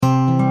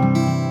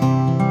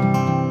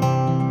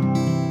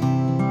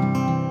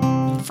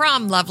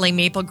From lovely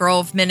Maple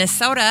Grove,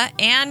 Minnesota,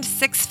 and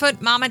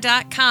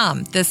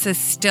sixfootmama.com, this is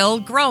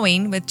Still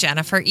Growing with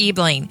Jennifer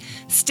Ebling.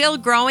 Still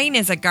Growing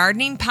is a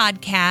gardening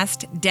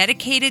podcast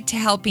dedicated to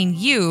helping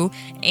you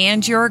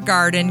and your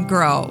garden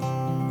grow.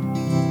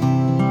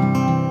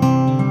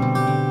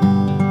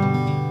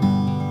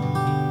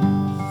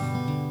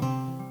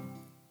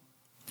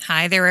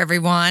 Hi there,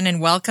 everyone, and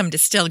welcome to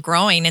Still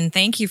Growing, and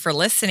thank you for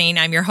listening.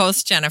 I'm your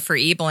host, Jennifer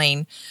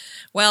Ebling.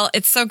 Well,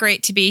 it's so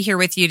great to be here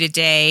with you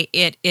today.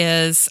 It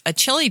is a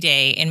chilly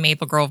day in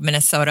Maple Grove,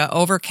 Minnesota,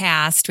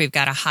 overcast. We've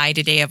got a high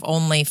today of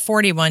only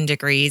 41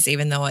 degrees,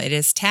 even though it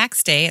is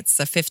tax day. It's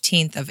the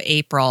 15th of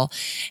April.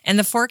 And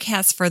the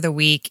forecast for the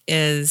week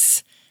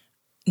is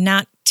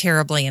not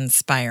terribly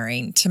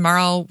inspiring.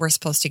 Tomorrow, we're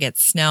supposed to get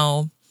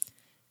snow.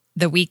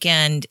 The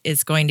weekend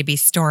is going to be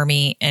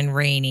stormy and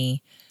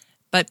rainy.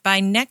 But by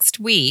next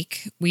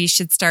week, we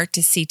should start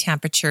to see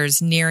temperatures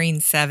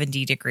nearing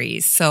 70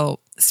 degrees. So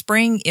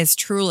spring is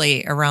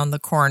truly around the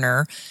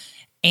corner,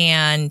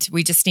 and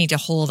we just need to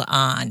hold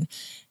on.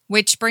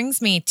 Which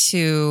brings me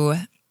to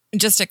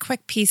just a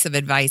quick piece of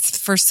advice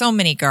for so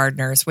many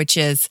gardeners, which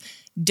is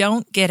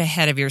don't get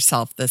ahead of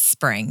yourself this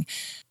spring.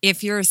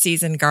 If you're a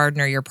seasoned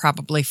gardener, you're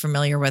probably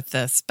familiar with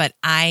this, but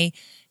I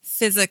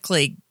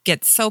physically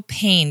get so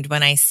pained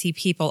when I see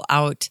people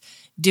out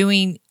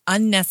doing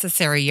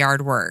unnecessary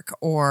yard work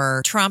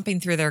or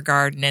tromping through their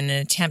garden in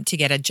an attempt to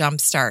get a jump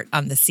start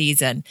on the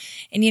season.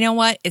 And you know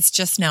what? It's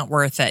just not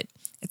worth it.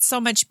 It's so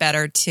much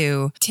better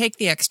to take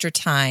the extra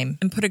time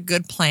and put a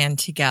good plan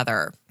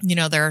together. You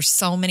know, there are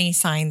so many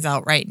signs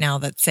out right now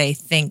that say,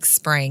 think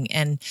spring.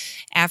 And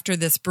after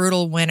this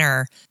brutal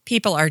winter,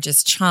 people are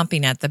just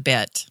chomping at the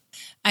bit.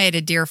 I had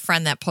a dear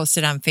friend that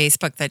posted on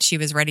Facebook that she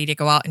was ready to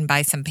go out and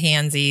buy some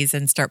pansies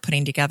and start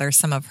putting together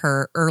some of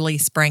her early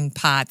spring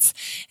pots.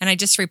 And I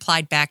just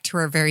replied back to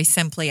her very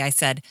simply. I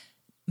said,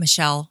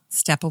 Michelle,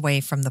 step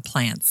away from the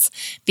plants,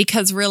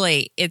 because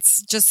really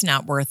it's just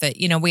not worth it.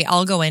 You know, we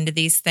all go into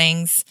these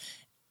things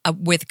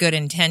with good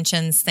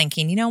intentions,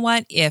 thinking, you know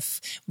what, if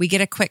we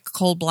get a quick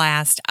cold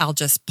blast, I'll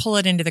just pull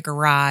it into the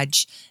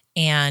garage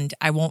and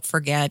I won't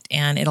forget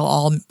and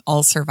it'll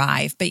all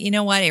survive. But you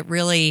know what,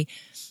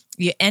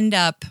 you end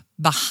up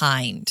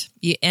behind.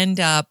 You end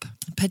up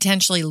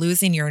potentially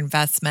losing your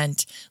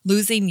investment,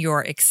 losing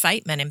your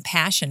excitement and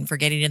passion for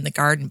getting in the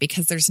garden,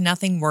 because there's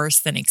nothing worse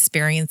than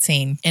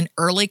experiencing an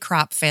early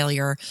crop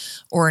failure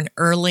or an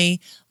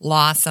early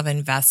loss of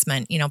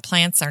investment. You know,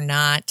 plants are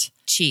not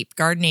cheap.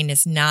 Gardening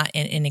is not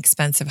an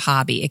inexpensive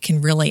hobby. It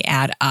can really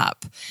add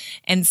up.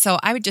 And so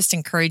I would just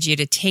encourage you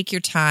to take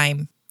your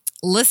time,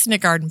 listen to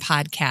garden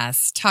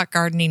podcasts, talk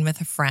gardening with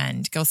a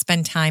friend, go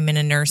spend time in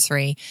a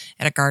nursery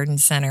at a garden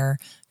center,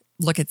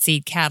 look at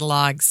seed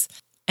catalogs,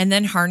 and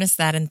then harness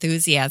that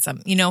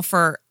enthusiasm. You know,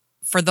 for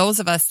those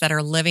of us that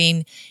are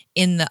living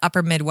in the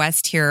upper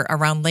Midwest here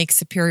around Lake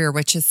Superior,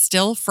 which is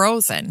still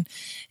frozen,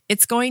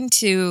 it's going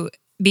to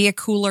be a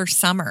cooler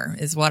summer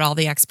is what all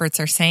the experts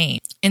are saying.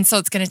 And so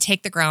it's going to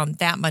take the ground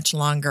that much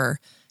longer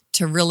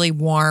to really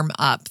warm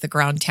up the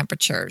ground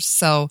temperatures.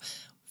 So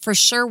for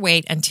sure,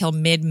 wait until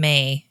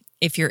mid-May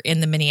if you're in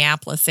the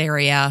Minneapolis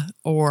area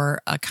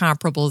or a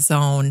comparable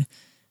zone,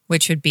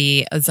 which would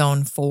be a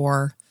zone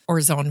 4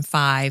 or zone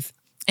 5.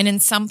 And in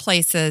some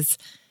places,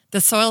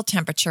 the soil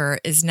temperature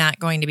is not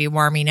going to be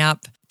warming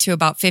up to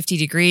about 50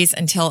 degrees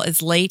until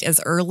as late as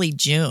early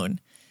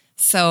June.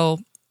 So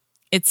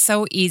it's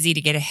so easy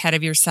to get ahead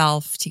of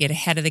yourself, to get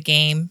ahead of the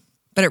game,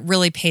 but it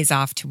really pays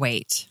off to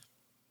wait.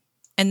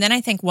 And then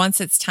I think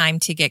once it's time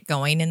to get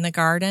going in the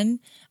garden,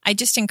 I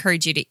just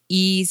encourage you to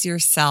ease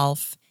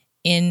yourself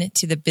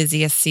into the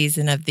busiest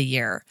season of the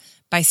year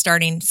by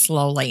starting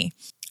slowly.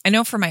 I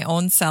know for my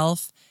own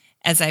self,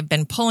 as I've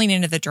been pulling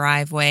into the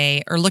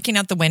driveway or looking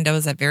out the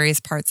windows at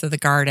various parts of the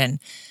garden,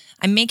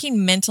 I'm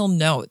making mental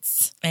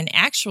notes and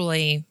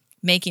actually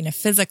making a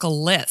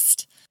physical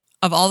list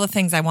of all the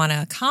things I want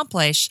to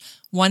accomplish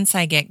once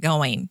I get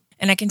going.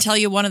 And I can tell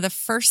you one of the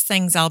first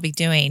things I'll be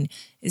doing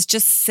is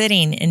just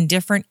sitting in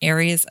different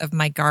areas of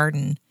my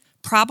garden,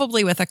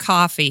 probably with a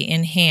coffee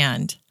in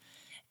hand,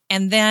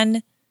 and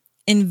then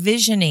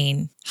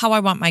envisioning how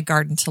I want my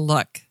garden to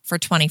look for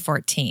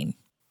 2014.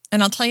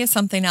 And I'll tell you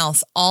something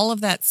else. All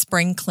of that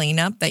spring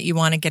cleanup that you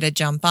want to get a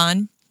jump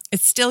on,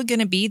 it's still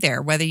going to be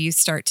there, whether you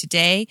start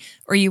today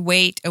or you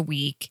wait a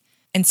week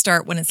and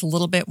start when it's a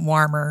little bit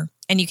warmer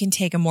and you can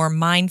take a more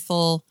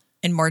mindful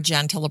and more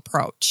gentle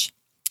approach.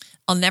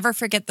 I'll never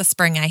forget the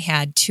spring I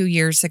had 2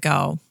 years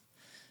ago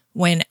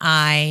when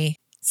I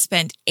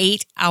spent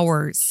 8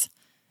 hours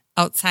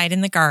outside in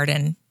the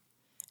garden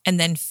and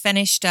then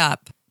finished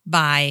up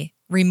by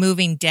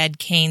removing dead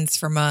canes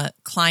from a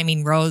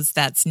climbing rose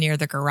that's near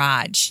the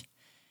garage.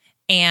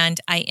 And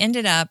I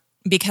ended up,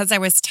 because I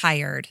was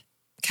tired,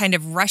 kind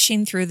of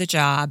rushing through the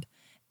job,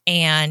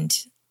 and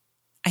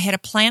I had a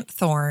plant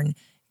thorn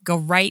go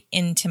right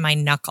into my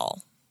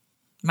knuckle,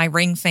 my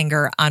ring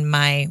finger on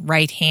my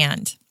right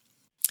hand.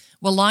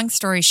 Well, long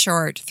story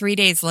short, 3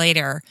 days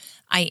later,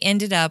 I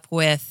ended up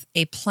with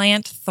a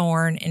plant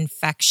thorn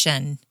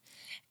infection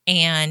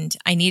and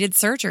I needed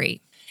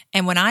surgery.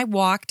 And when I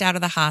walked out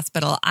of the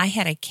hospital, I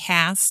had a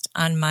cast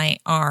on my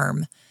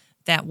arm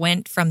that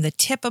went from the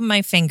tip of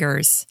my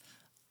fingers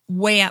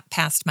way up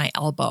past my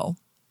elbow.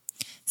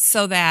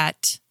 So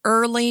that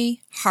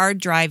early hard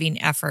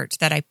driving effort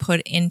that I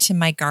put into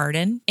my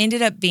garden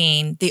ended up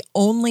being the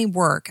only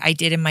work I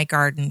did in my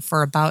garden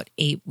for about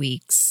 8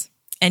 weeks.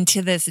 And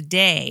to this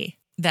day,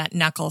 that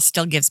knuckle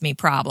still gives me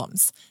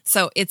problems.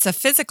 So it's a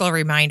physical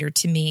reminder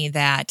to me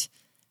that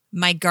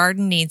my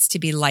garden needs to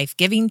be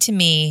life-giving to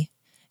me,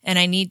 and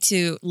I need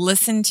to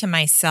listen to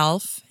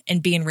myself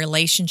and be in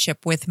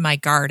relationship with my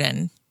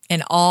garden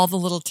and all the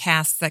little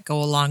tasks that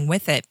go along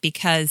with it,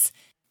 because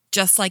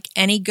just like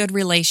any good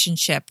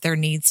relationship, there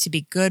needs to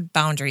be good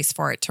boundaries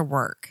for it to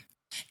work.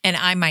 And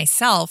I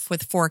myself,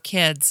 with 4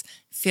 kids,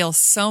 feel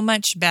so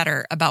much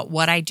better about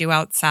what I do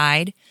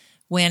outside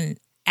when,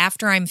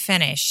 after I'm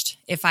finished,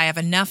 if I have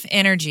enough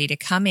energy to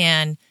come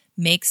in,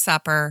 make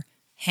supper,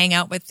 hang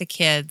out with the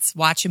kids,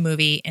 watch a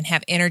movie, and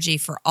have energy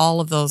for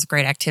all of those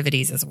great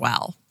activities as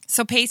well.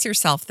 So pace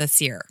yourself this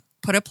year.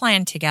 Put a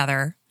plan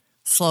together,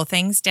 slow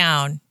things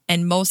down,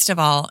 and most of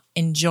all,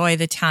 enjoy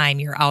the time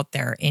you're out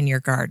there in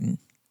your garden.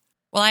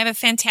 Well, I have a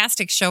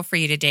fantastic show for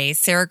you today.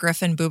 Sarah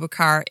Griffin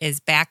Bubakar is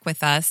back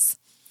with us.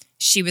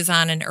 She was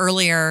on an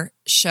earlier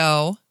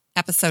show,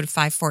 episode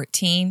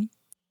 514.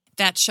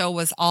 That show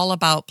was all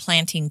about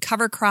planting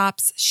cover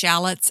crops,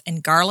 shallots,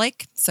 and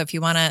garlic. So if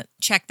you want to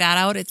check that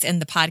out, it's in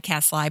the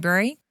podcast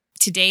library.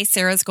 Today,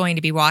 Sarah's going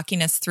to be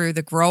walking us through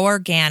the Grow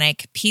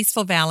Organic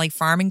Peaceful Valley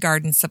Farm and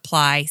Garden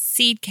Supply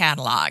seed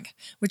catalog,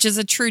 which is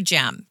a true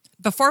gem.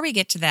 Before we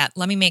get to that,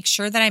 let me make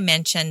sure that I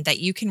mention that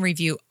you can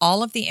review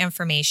all of the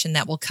information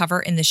that we'll cover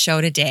in the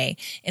show today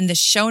in the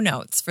show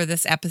notes for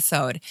this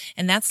episode.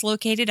 And that's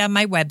located on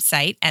my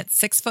website at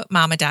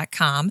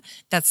 6footmama.com.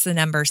 That's the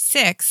number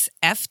 6,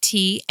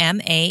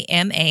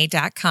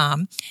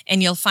 FTMAMA.com.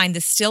 And you'll find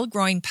the Still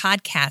Growing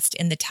podcast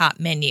in the top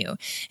menu.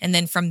 And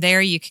then from there,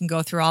 you can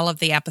go through all of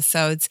the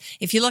episodes.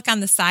 If you look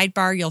on the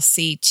sidebar, you'll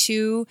see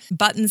 2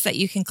 buttons that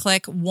you can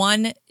click.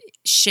 One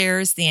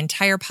shares the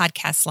entire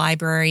podcast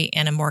library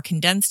in a more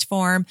condensed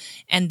form.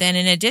 And then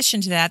in addition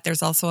to that,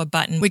 there's also a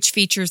button which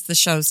features the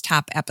show's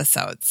top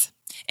episodes.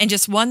 And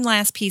just one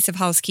last piece of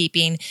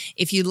housekeeping.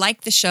 If you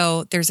like the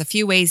show, there's a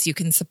few ways you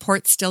can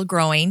support Still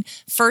Growing.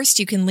 First,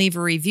 you can leave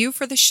a review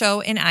for the show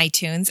in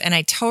iTunes, and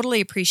I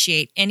totally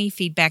appreciate any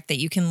feedback that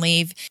you can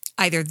leave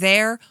either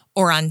there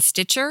or on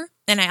Stitcher.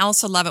 And I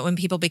also love it when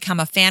people become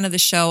a fan of the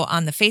show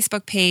on the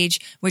Facebook page,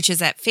 which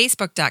is at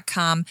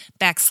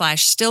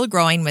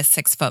facebook.com/stillgrowing with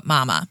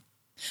 6footmama.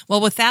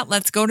 Well, with that,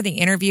 let's go to the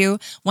interview.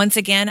 Once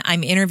again,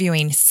 I'm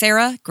interviewing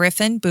Sarah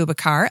Griffin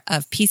Bubakar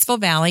of Peaceful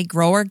Valley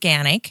Grow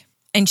Organic,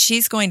 and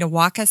she's going to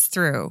walk us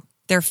through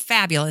their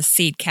fabulous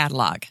seed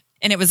catalog.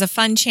 And it was a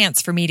fun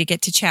chance for me to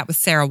get to chat with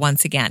Sarah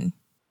once again.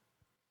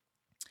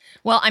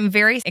 Well, I'm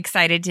very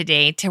excited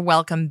today to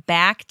welcome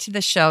back to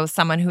the show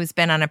someone who's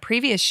been on a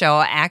previous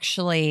show,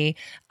 actually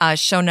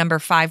show number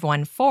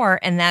 514,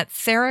 and that's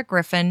Sarah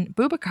Griffin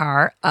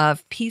Bubakar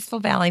of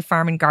Peaceful Valley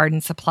Farm and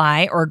Garden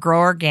Supply, or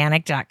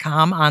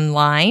groworganic.com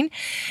online.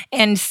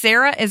 And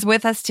Sarah is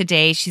with us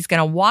today. She's going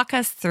to walk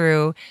us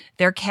through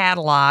their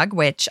catalog,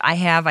 which I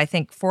have, I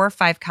think, 4 or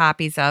 5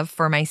 copies of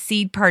for my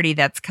seed party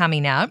that's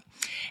coming up.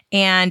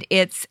 And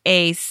it's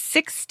a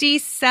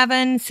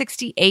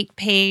 68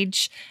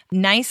 page,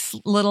 nice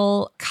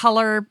little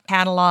color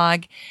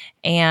catalog.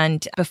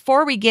 And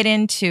before we get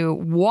into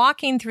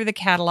walking through the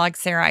catalog,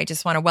 Sarah, I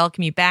just want to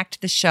welcome you back to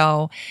the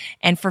show.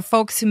 And for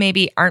folks who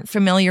maybe aren't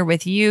familiar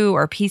with you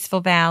or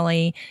Peaceful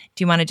Valley,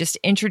 do you want to just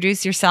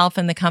introduce yourself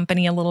and the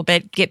company a little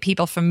bit, get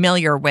people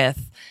familiar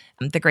with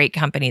the great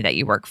company that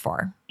you work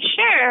for?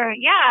 Sure.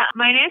 Yeah.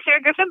 My name is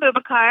Sarah Griffin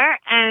Bubakar,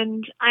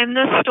 and I'm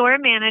the store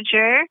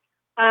manager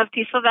of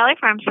Peaceful Valley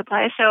Farm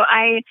Supply. So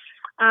I,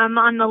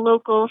 on the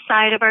local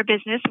side of our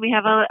business, we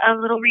have a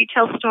little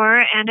retail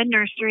store and a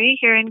nursery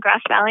here in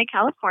Grass Valley,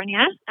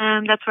 California.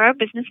 That's where our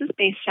business is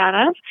based out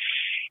of.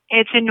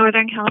 It's in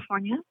Northern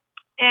California.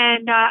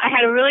 And I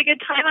had a really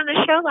good time on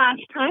the show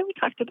last time. We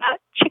talked about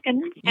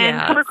chickens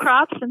and cover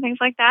crops and things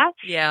like that.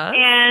 Yeah.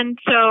 And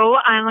so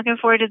I'm looking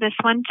forward to this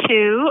one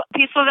too.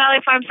 Peaceful Valley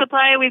Farm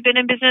Supply, we've been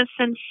in business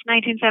since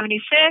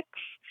 1976.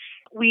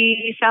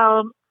 We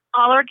sell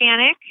all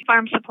organic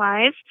farm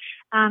supplies,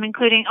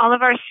 including all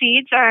of our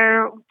seeds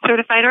are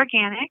certified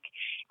organic.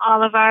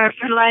 All of our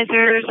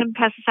fertilizers and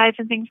pesticides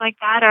and things like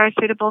that are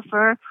suitable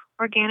for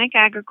organic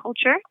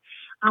agriculture.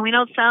 We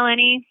don't sell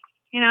any,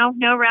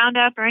 no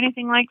Roundup or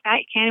anything like that.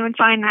 You can't even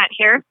find that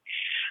here.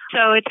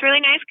 So it's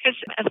really nice because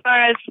as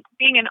far as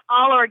being an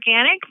all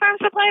organic farm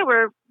supply,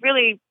 we're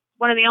really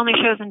one of the only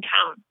shows in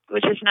town,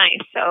 which is nice.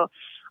 So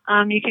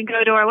you can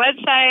go to our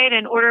website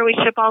and order. We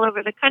ship all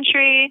over the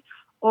country.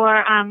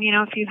 Or,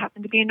 if you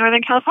happen to be in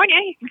Northern California,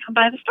 you can come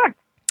by the store.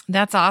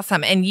 That's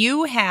awesome. And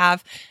you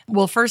have,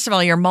 well, first of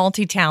all, you're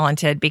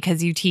multi-talented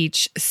because you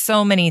teach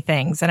so many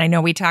things. And I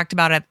know we talked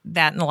about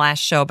that in the last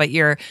show, but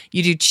you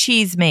do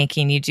cheese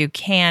making, you do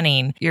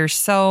canning. You're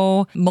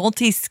so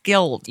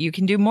multi-skilled. You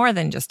can do more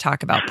than just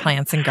talk about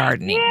plants and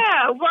gardening.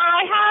 Yeah. Well,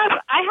 I have,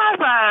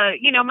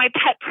 my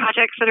pet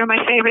projects that are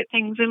my favorite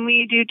things. And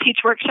we do teach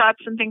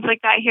workshops and things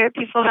like that here at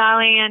Peaceful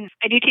Valley. And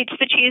I do teach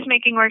the cheese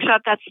making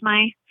workshop. That's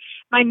my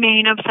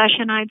main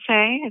obsession, I'd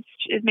say.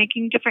 It's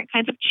making different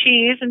kinds of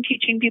cheese and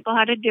teaching people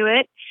how to do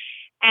it.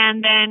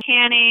 And then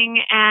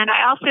canning. And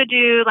I also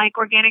do like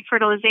organic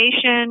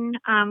fertilization.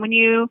 When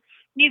you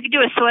need to do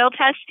a soil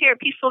test here at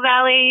Peaceful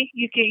Valley,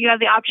 you have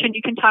the option.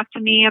 You can talk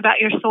to me about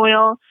your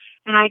soil,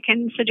 and I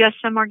can suggest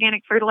some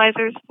organic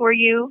fertilizers for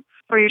you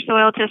for your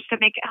soil just to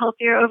make it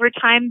healthier over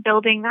time,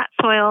 building that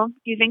soil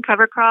using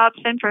cover crops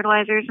and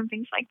fertilizers and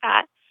things like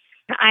that.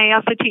 I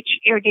also teach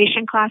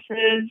irrigation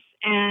classes,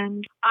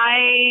 and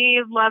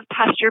I love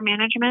pasture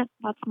management.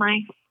 That's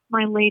my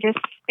latest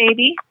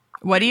baby.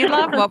 What do you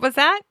love? What was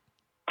that?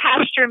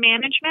 Pasture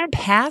management.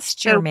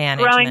 Pasture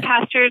management. Growing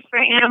pastures for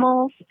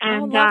animals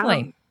and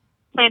lovely.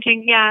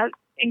 Planting,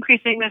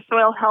 increasing the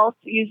soil health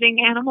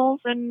using animals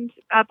and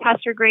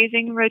pasture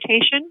grazing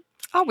rotation.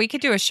 Oh, we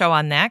could do a show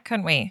on that,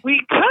 couldn't we?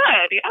 We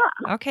could,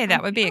 yeah. Okay,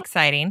 that would be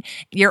exciting.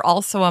 You're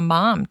also a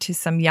mom to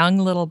some young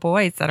little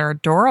boys that are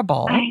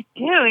adorable. I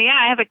do, yeah.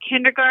 I have a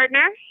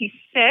kindergartner. He's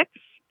 6,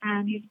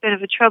 and he's a bit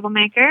of a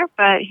troublemaker,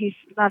 but he's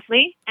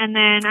lovely. And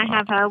then I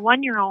have a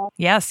 1-year-old.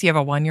 Yes, you have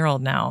a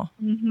 1-year-old now.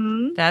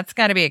 Mm-hmm. That's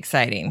got to be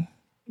exciting.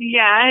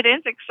 Yeah, it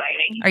is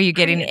exciting. Are you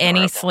getting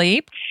any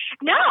sleep?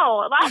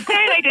 No, last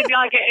night I did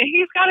not get.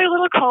 He's got a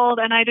little cold,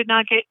 and I did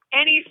not get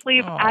any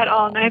sleep at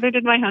all. Neither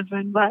did my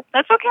husband, but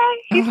that's okay.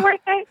 He's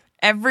worth it.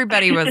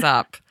 Everybody was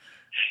up.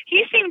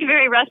 He seemed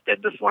very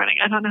rested this morning.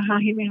 I don't know how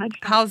he managed.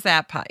 How's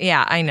that?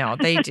 Yeah, I know.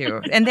 They do.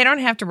 And they don't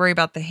have to worry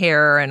about the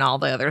hair and all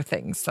the other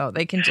things. So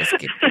they can just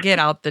get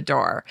out the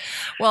door.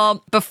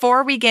 Well,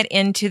 before we get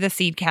into the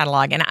seed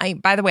catalog,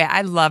 and by the way,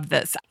 I love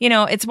this.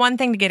 It's one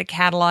thing to get a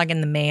catalog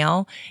in the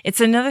mail. It's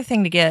another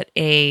thing to get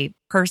a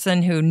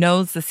person who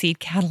knows the seed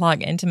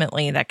catalog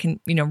intimately that can,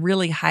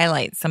 really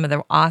highlight some of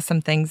the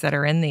awesome things that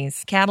are in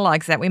these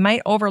catalogs that we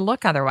might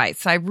overlook otherwise.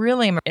 So I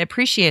really am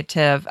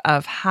appreciative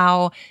of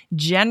how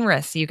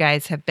generous you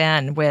guys have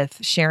been with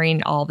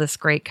sharing all this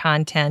great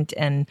content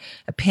and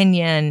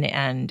opinion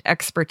and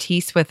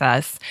expertise with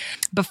us.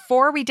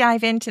 Before we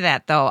dive into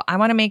that, though, I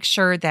want to make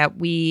sure that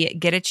we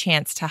get a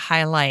chance to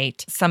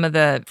highlight some of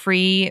the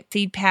free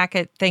seed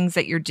packet things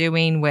that you're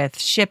doing with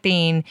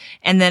shipping,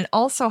 and then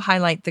also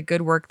highlight the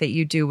good work that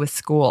you do with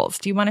schools.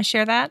 Do you want to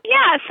share that?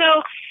 Yeah,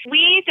 so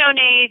we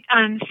donate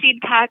seed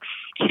packs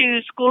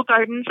to school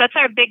gardens. That's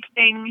our big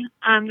thing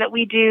that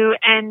we do,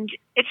 and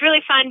it's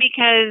really fun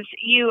because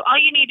all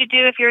you need to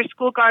do if you're a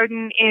school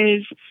garden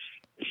is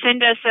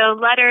send us a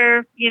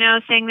letter,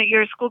 saying that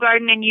you're a school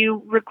garden and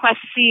you request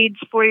seeds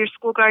for your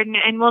school garden,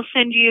 and we'll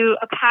send you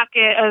a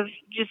packet of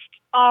just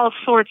all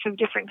sorts of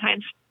different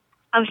kinds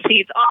of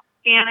seeds, all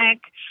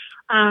organic,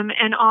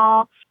 and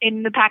all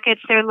in the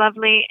packets. They're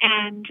lovely,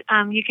 and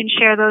you can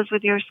share those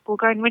with your school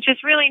garden, which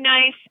is really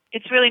nice.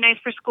 It's really nice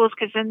for schools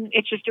because then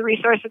it's just a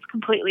resource that's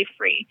completely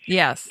free.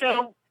 Yes.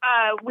 So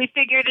we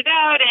figured it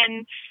out,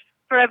 and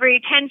for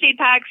every 10 seed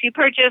packs you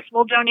purchase,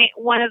 we'll donate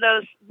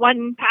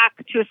one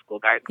pack to a school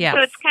garden. Yes.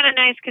 So it's kind of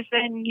nice because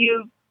then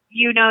you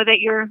know that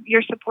you're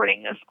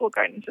supporting the school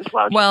gardens as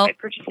well, just by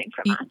purchasing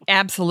from us.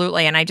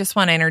 Absolutely. And I just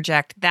want to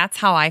interject. That's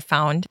how I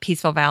found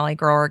Peaceful Valley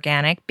Grow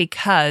Organic,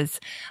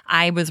 because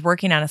I was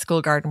working on a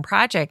school garden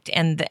project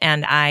and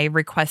I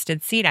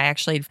requested seed. I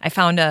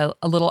found a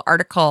little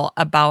article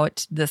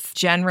about this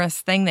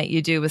generous thing that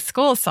you do with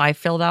schools. So I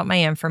filled out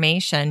my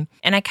information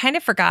and I kind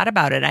of forgot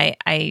about it.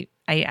 I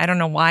don't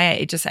know why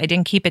I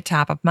didn't keep it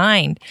top of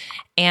mind.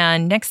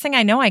 And next thing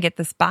I know, I get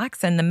this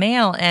box in the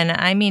mail, and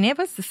it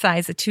was the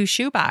size of 2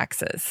 shoe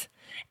boxes.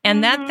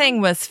 And that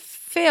thing was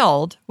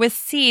filled with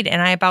seed, and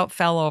I about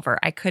fell over.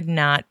 I could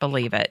not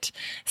believe it.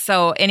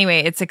 So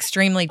anyway, it's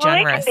extremely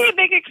generous. Well, it can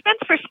be a big expense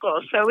for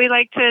schools, so we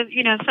like to,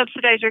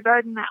 subsidize your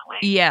garden that way.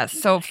 Yes.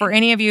 So for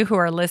any of you who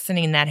are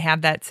listening that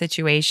have that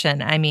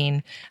situation,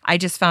 I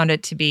just found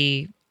it to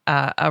be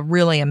a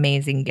really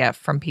amazing gift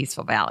from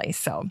Peaceful Valley.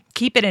 So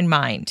keep it in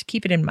mind.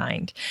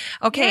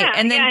 Okay. Yeah,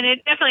 and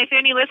it definitely, if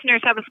any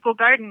listeners have a school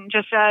garden,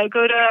 just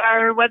go to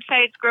our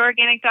website,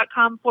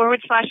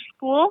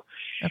 groworganic.com/school.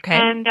 Okay.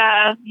 And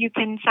you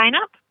can sign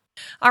up.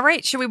 All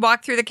right. Should we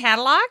walk through the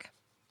catalog?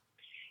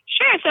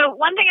 Sure. So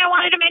one thing I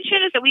wanted to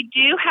mention is that we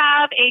do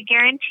have a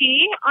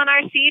guarantee on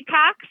our seed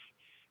packs.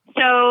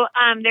 So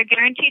they're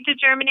guaranteed to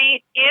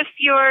germinate. If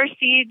your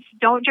seeds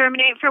don't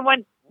germinate for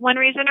one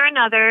reason or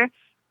another,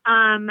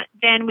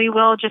 then we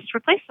will just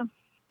replace them.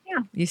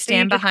 Yeah. You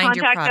stand behind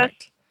your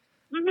product.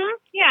 Mm-hmm.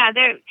 Yeah,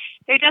 they're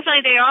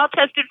all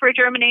tested for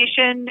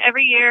germination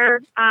every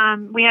year.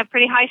 We have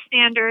pretty high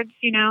standards,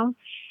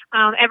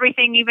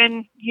 everything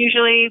even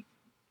usually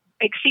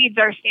exceeds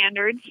our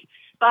standards.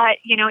 But,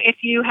 if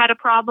you had a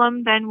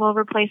problem, then we'll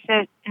replace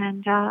it.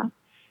 And,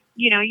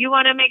 you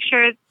want to make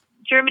sure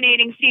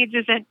germinating seeds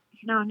isn't,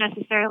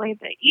 necessarily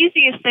the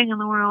easiest thing in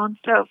the world.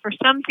 So for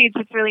some seeds,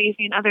 it's really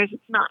easy, and others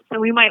it's not. So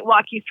we might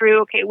walk you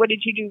through, okay, what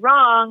did you do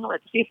wrong?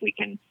 Let's see if we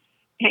can,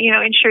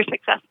 ensure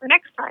success for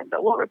next time,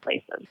 but we'll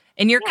replace them.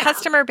 And your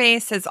customer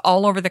base is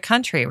all over the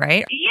country,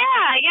 right?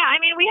 Yeah. I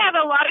mean, we have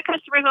a lot of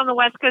customers on the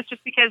West Coast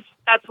just because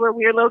that's where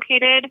we're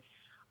located.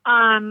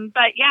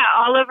 But yeah,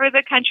 all over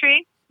the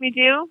country we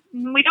do.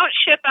 We don't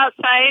ship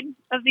outside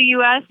of the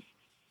U.S.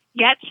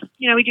 yet.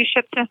 We do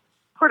ship to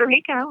Puerto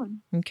Rico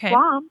and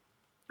Guam.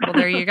 Well,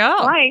 there you go.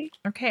 Hawaii.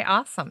 Okay,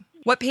 awesome.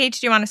 What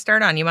page do you want to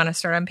start on? You want to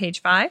start on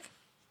page 5?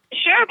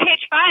 Sure,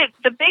 page 5.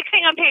 The big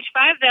thing on page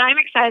 5 that I'm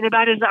excited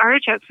about is the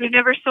artichokes. We've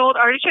never sold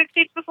artichoke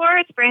seeds before.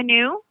 It's brand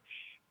new.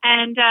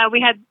 And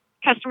we had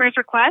customers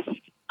request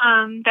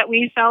that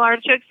we sell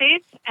artichoke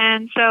seeds.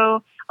 And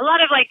so a lot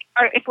of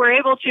if we're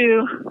able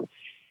to,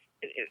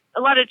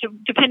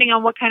 depending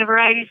on what kind of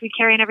varieties we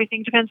carry and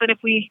everything, depends on if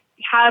we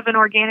have an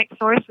organic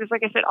source. Because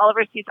like I said, all of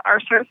our seeds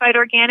are certified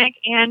organic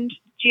and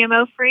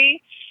GMO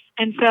free.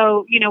 And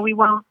so,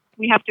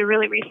 we have to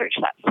really research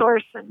that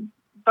source.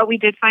 But we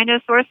did find a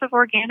source of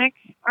organic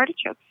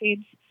artichoke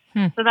seeds.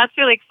 So that's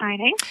really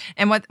exciting.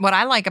 And what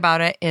I like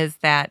about it is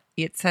that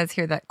it says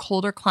here that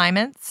colder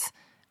climates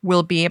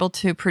will be able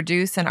to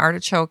produce an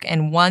artichoke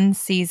in one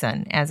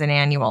season as an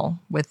annual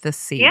with this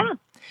seed. Yeah.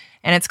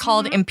 And it's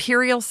called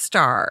Imperial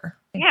Star.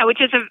 Yeah,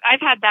 which is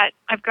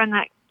I've grown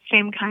that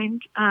same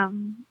kind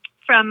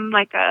from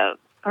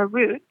a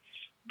root.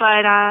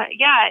 But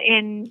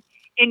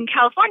in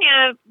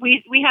California,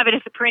 we have it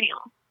as a perennial.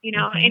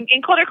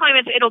 In colder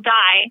climates, it'll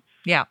die.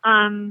 Yeah.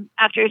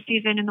 After a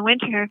season in the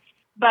winter,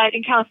 but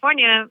in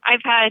California,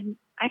 I've had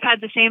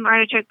the same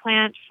artichoke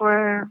plant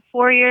for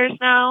 4 years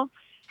now,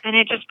 and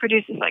it just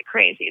produces like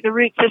crazy. The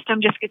root system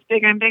just gets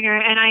bigger and bigger,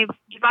 and I've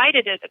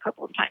divided it a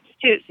couple of times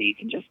too, so you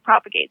can just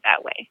propagate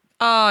that way.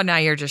 Oh, now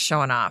you're just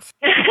showing off.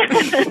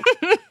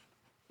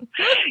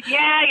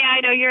 Yeah,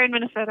 I know you're in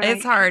Minnesota.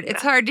 It's hard.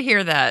 It's hard to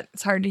hear that.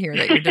 It's hard to hear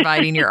that you're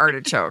dividing your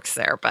artichokes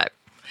there, but.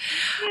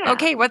 Yeah.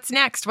 Okay, what's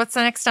next? What's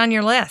next on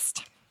your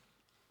list?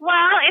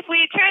 Well, if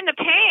we turn the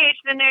page,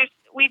 then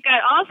we've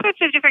got all sorts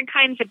of different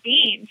kinds of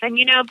beans. And,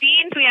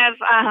 beans, we have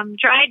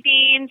dried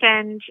beans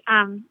and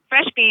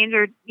fresh beans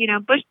or,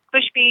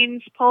 bush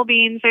beans, pole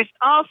beans. There's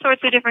all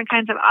sorts of different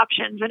kinds of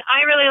options. And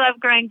I really love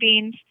growing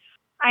beans.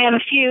 I have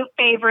a few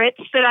favorites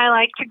that I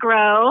like to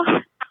grow.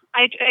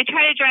 I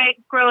try to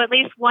grow at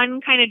least one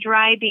kind of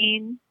dry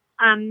bean.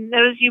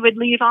 Those you would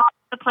leave off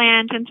the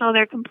plant until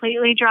they're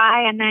completely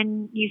dry, and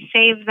then you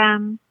save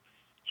them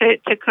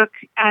to cook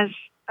as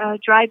a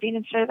dry bean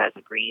instead of as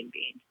a green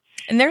bean.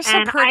 And they're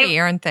so pretty,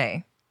 aren't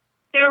they?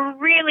 They're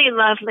really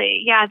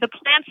lovely. Yeah, the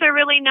plants are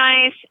really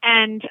nice,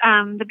 and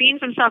the beans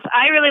themselves.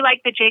 I really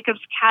like the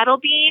Jacob's cattle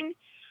bean,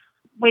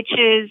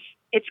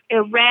 it's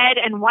a red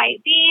and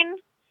white bean,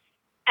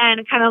 and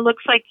it kind of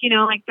looks like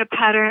like the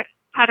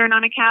pattern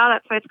on a cow.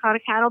 That's why it's called a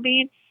cattle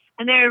bean.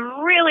 And they're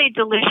really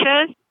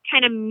delicious,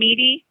 kind of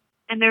meaty,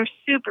 and they're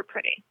super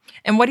pretty.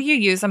 And what do you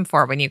use them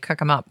for when you cook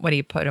them up? What do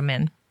you put them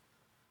in?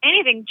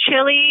 Anything.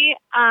 Chili.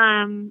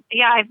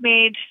 I've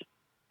made,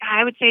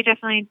 I would say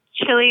definitely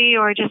chili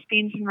or just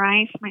beans and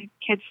rice. My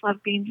kids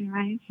love beans and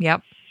rice.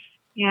 Yep.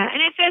 Yeah.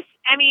 And it's just,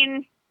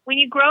 when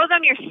you grow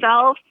them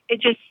yourself,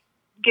 it just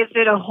gives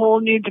it a whole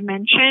new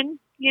dimension,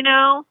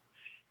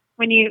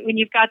 When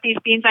you've got these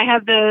beans, I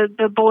have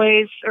the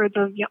boys, or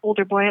the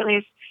older boy at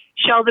least,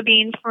 shell the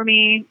beans for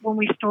me when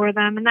we store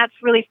them. And that's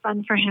really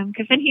fun for him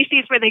because then he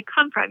sees where they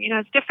come from.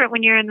 It's different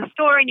when you're in the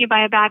store and you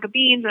buy a bag of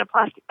beans in a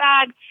plastic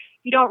bag.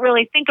 You don't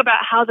really think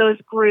about how those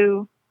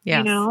grew,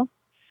 yes,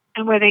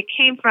 and where they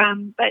came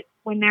from. But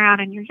when they're out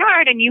in your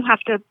yard and you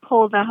have to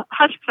pull the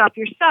husks off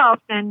yourself,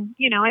 then,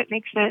 it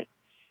makes it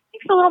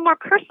a little more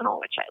personal,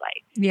 which I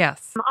like.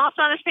 Yes.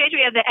 Also on this page,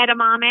 we have the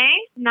edamame,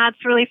 and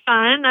that's really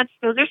fun.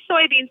 Those are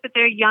soybeans, but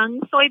they're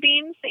young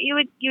soybeans that you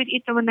would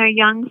eat them when they're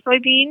young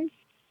soybeans.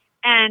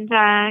 And,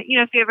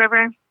 if you have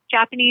ever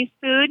Japanese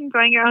food and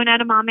growing your own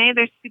edamame,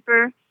 they're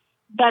super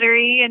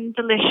buttery and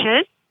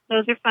delicious.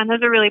 Those are fun.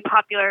 Those are really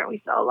popular.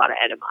 We sell a lot of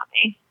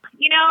edamame.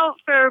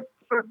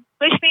 For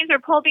bush beans or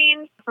pole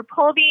beans,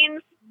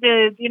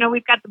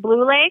 we've got the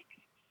Blue Lake,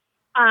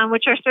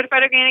 which are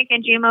certified organic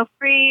and GMO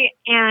free,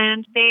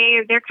 and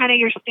they're kind of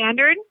your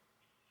standard.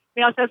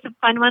 We also have some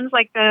fun ones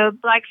like the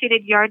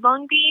black-seeded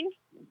yard-long bean.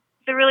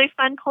 It's a really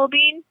fun pole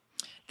bean.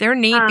 They're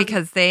neat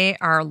because they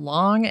are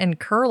long and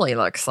curly,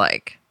 looks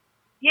like.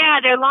 Yeah,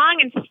 they're long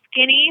and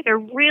skinny. They're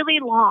really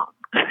long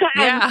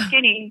and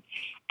skinny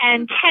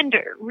and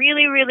tender,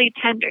 really, really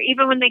tender,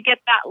 even when they get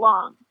that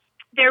long.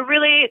 They're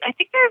really, I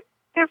think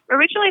they're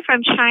originally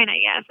from China,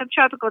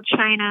 subtropical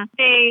China.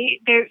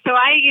 So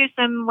I use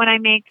them when I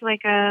make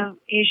like a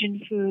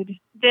Asian food.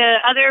 The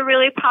other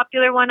really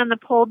popular one on the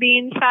pole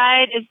bean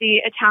side is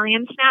the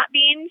Italian snap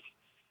beans.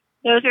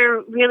 Those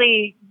are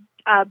really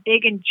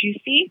big and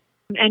juicy.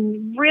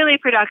 and really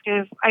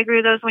productive. I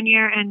grew those one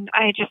year, and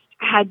I just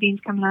had beans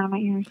coming out of my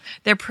ears.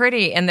 They're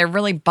pretty, and they're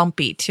really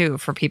bumpy, too,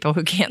 for people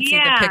who can't see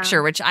the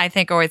picture, which I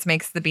think always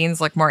makes the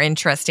beans look more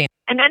interesting.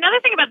 And another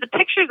thing about the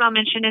pictures I'll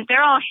mention is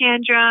they're all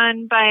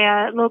hand-drawn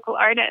by a local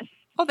artist.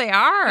 Oh, they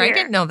are? Here. I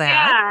didn't know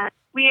that. Yeah.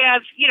 We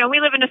have, we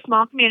live in a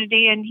small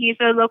community, and he's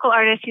a local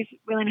artist. He's a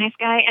really nice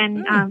guy,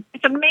 and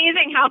it's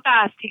amazing how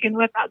fast he can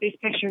whip out these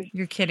pictures.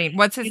 You're kidding.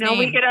 What's his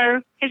name?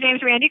 His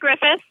name's Randy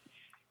Griffith,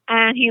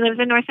 and he lives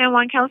in North San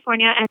Juan,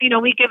 California. And,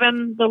 we give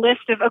him the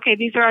list of, okay,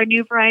 these are our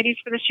new varieties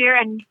for this year,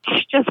 and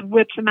he just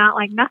whips them out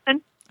like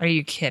nothing. Are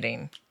you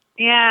kidding?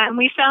 Yeah, and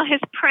we sell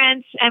his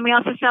prints, and we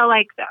also sell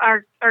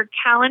our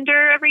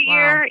calendar every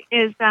year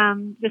is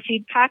the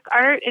seed pack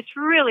art. It's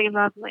really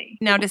lovely.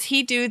 Now, does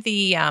he do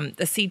the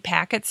seed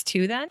packets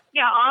too then?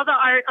 Yeah, all the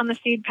art on the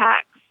seed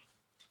packs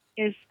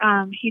is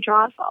he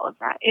draws all of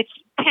that. It's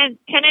pen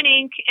and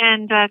ink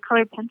and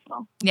colored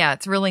pencil. Yeah,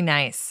 it's really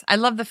nice. I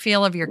love the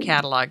feel of your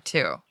catalog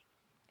too,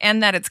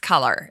 and that it's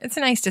color. It's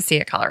nice to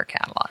see a color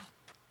catalog.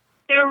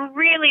 They're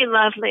really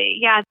lovely.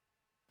 Yeah.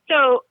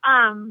 So,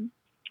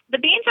 the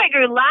beans I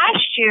grew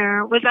last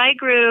year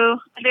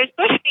there's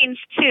bush beans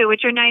too,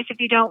 which are nice if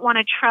you don't want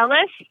a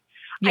trellis.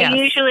 Yes.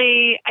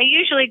 I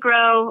usually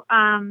grow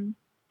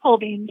whole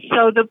beans.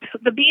 So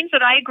the beans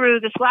that I grew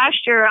this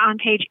last year are on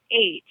page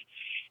 8.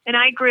 And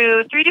I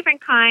grew 3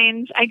 different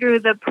kinds. I grew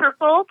the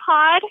purple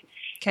pod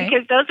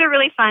because those are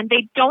really fun.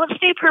 They don't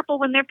stay purple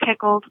when they're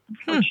pickled,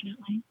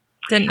 unfortunately.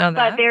 Didn't know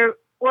that.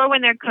 Or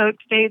when they're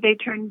cooked, they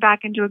turn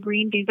back into a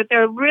green bean. But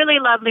they're really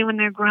lovely when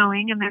they're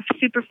growing, and they're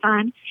super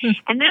fun.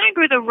 And then I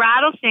grew the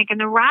rattlesnake, and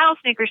the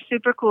rattlesnake are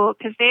super cool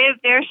because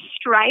they're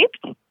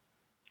striped.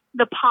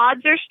 The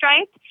pods are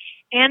striped,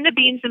 and the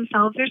beans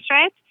themselves are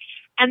striped.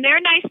 And they're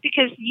nice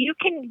because you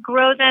can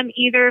grow them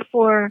either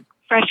for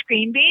fresh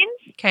green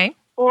beans,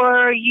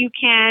 or you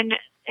can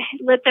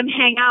let them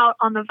hang out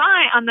on the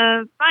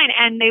vine,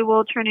 and they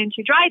will turn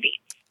into dry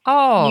beans.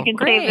 Oh, you can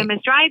save them as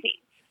dry beans.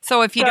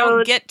 So if you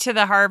don't get to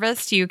the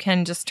harvest, you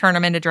can just turn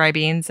them into dry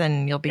beans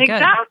and you'll be good.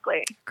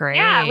 Exactly. Great.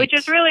 Yeah,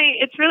 it's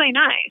really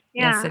nice.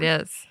 Yeah. Yes, it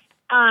is.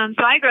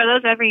 So I grow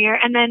those every year.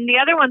 And then the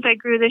other ones I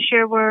grew this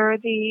year were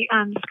the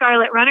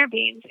scarlet runner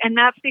beans. And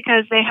that's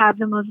because they have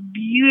the most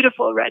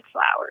beautiful red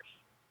flowers.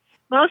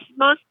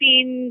 Most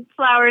bean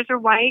flowers are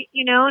white,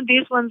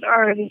 These ones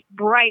are this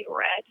bright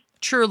red.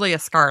 Truly a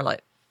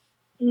scarlet.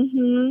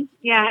 Mm-hmm.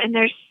 Yeah, and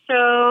they're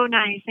so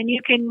nice. And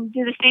you can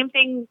do the same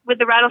thing with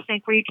the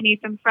rattlesnake where you can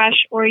eat them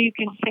fresh or you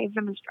can save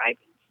them as dry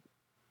beans.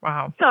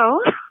 Wow.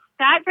 So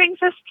that brings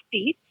us to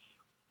beets.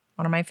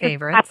 One of my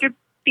favorites. After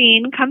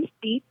bean comes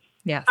beets.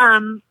 Yes.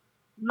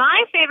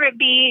 My favorite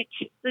beet,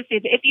 let's see,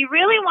 if you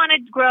really want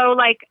to grow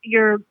like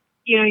your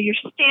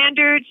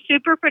standard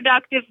super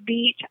productive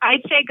beet,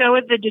 I'd say go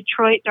with the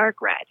Detroit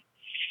dark red.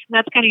 And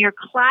that's kind of your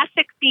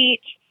classic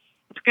beet.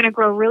 It's going to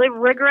grow really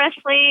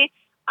rigorously.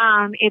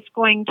 It's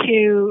going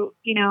to,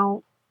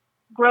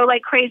 grow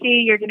like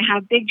crazy. You're going to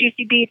have big,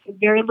 juicy beets with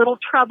very little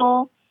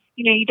trouble.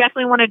 You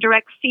definitely want to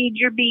direct seed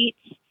your beets,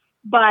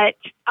 but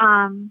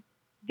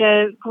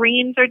the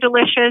greens are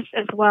delicious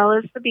as well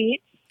as the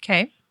beets.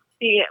 Okay.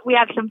 We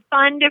have some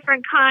fun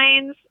different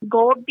kinds.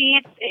 Gold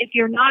beets. If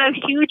you're not a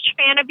huge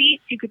fan of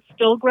beets, you could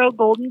still grow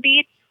golden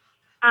beets,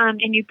 and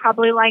you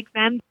probably like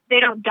them. They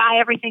don't dye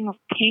everything with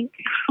pink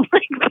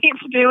like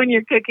beets do when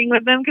you're cooking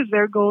with them because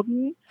they're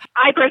golden.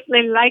 I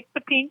personally like the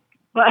pink,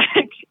 but,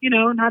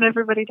 not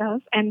everybody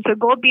does. And so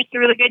gold beets are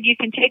really good. You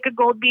can take a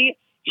gold beet,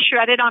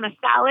 shred it on a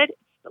salad. It's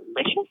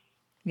delicious.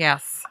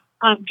 Yes.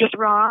 Just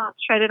raw,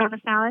 shred it on a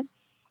salad.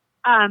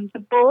 The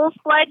bull's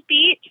blood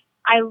beet,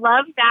 I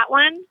love that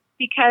one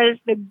because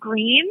the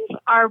greens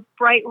are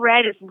bright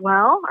red as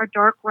well, or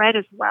dark red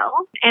as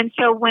well. And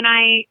so when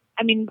I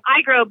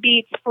grow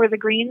beets for the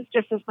greens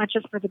just as much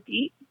as for the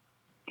beet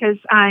because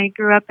I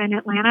grew up in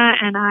Atlanta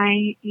and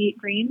I eat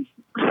greens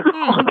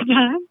all the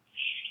time.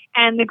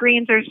 And the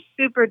greens are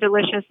super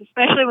delicious,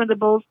 especially with the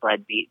bull's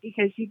blood beet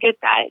because you get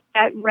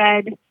that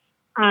red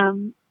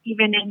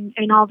even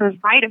in all those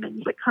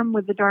vitamins that come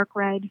with the dark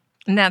red.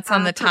 And that's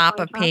on the top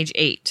of page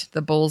 8,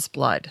 the bull's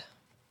blood.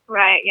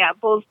 Right, yeah,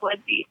 bull's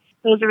blood beets.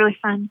 Those are really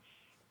fun.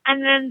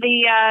 And then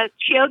the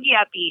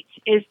Chioggia beet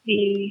is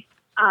the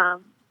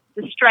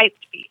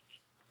striped beet,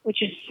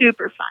 which is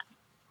super fun.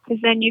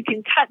 Because then you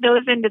can cut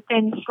those into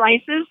thin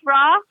slices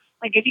raw.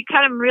 Like if you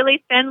cut them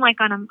really thin,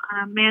 like on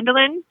a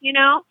mandolin,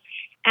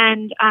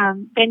 and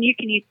then you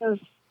can eat those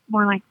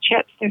more like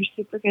chips. They're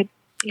super good.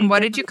 And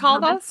what did you call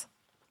those?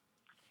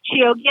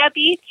 Chioggia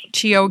beets.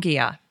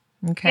 Chioggia.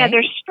 Okay. Yeah,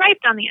 they're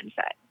striped on the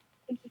inside.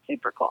 It's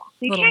super cool.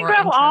 So you can't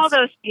grab all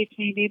those beets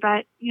maybe,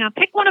 but,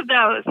 pick one of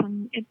those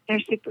and they're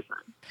super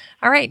fun.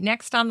 All right,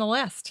 next on the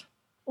list.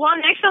 Well,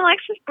 next on the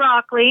list is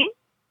broccoli,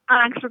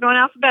 because we're going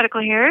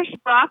alphabetical here. So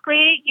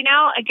broccoli,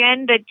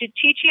 again, the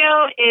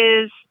Diciccio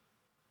is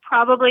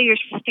probably your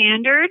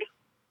standard.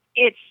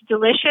 It's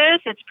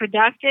delicious. It's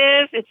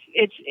productive.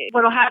 It's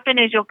what'll happen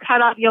is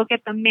you'll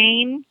get the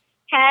main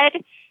head,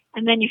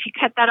 and then if you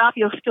cut that off,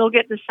 you'll still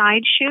get the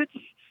side shoots.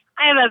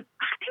 I have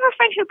a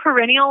friend who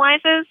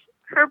perennializes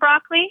her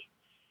broccoli.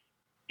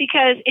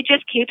 because it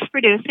just keeps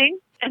producing.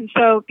 And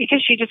so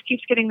because she just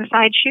keeps getting the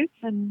side shoots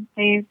and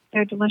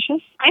they're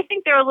delicious. I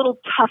think they're a little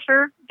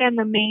tougher than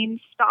the main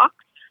stalk.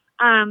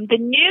 The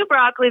new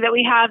broccoli that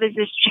we have is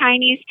this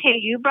Chinese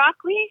Teiyu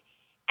broccoli,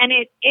 and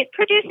it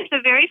produces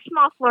a very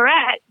small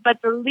floret, but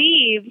the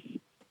leaves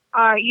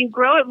you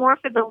grow it more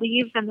for the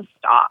leaves than the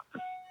stalk,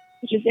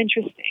 which is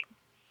interesting.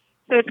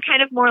 So it's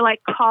kind of more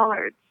like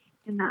collards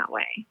in that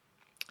way.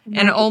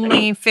 And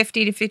only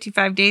 50 to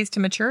 55 days to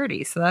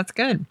maturity, so that's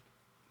good.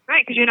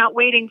 Right, because you're not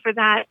waiting for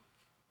the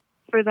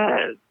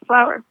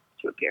flower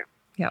to appear.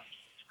 Yep.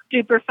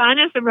 Super fun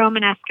is the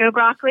Romanesco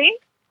broccoli.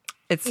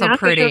 It's so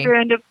pretty. If you're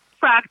into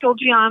fractal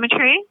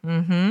geometry.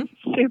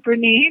 Mm-hmm. Super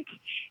neat.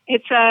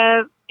 It's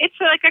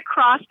like a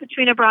cross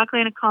between a broccoli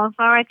and a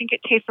cauliflower. I think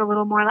it tastes a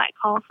little more like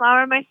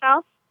cauliflower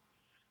myself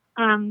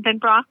than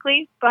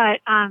broccoli,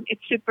 but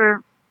it's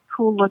super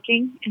cool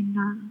looking,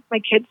 and my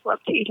kids love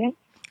to eat it.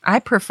 I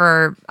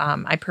prefer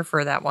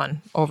that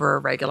one over a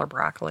regular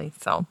broccoli.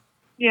 So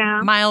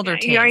yeah, milder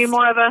taste. Are you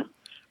more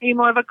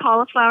of a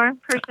cauliflower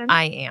person?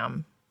 I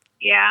am.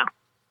 Yeah,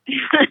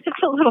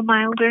 it's a little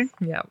milder.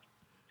 Yeah.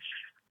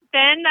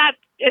 Then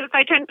if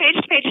I turn page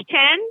to page 10,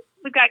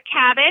 we've got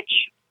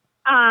cabbage.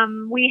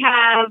 We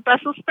have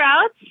Brussels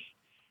sprouts,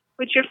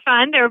 which are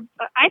fun.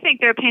 I think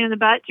they're a pain in the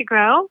butt to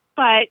grow,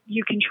 but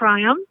you can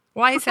try them.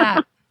 Why is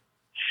that?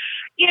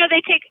 You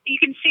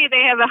can see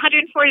they have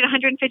 140 to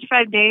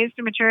 155 days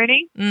to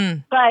maturity.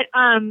 But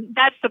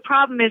that's the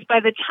problem is by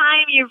the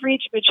time you've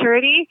reached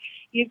maturity,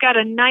 you've got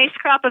a nice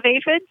crop of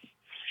aphids.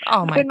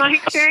 Oh, my gosh. In my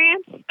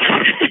experience.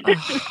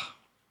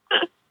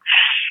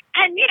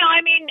 And,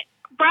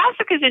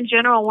 brassicas in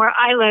general, where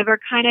I live, are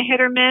kind of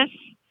hit or miss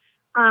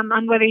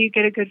on whether you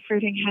get a good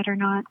fruiting head or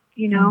not,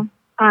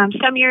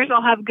 Some years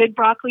I'll have good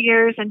broccoli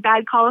years and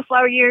bad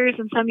cauliflower years,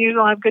 and some years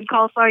I'll have good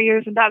cauliflower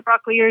years and bad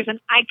broccoli years,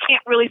 and I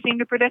can't really seem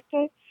to predict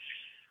it.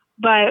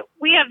 But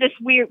we have these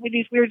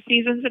weird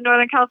seasons in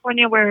Northern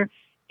California where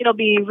it'll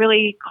be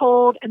really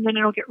cold, and then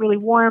it'll get really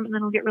warm, and then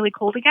it'll get really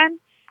cold again,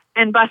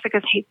 and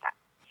brassicas hate that.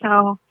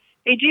 So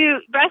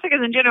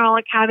brassicas in general,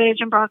 like cabbage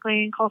and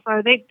broccoli and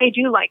cauliflower, they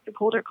do like the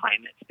colder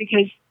climates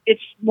because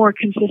it's more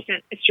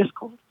consistent. It's just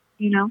cold,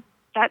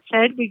 That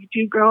said, we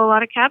do grow a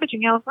lot of cabbage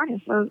in California,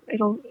 so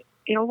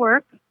it'll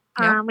work.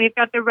 Yep. We've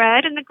got the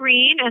red and the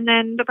green, and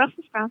then the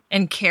Brussels sprouts.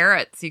 And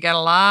carrots. You got a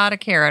lot of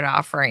carrot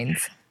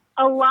offerings.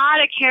 A lot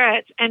of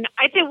carrots. And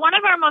I'd say one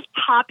of our most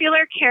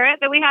popular carrot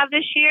that we have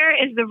this year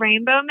is the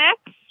rainbow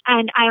mix.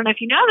 And I don't know if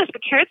you know this,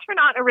 but carrots were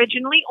not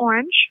originally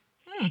orange.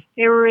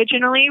 They were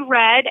originally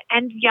red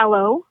and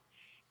yellow.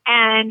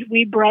 And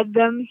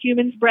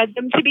humans bred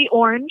them to be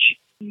orange.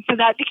 So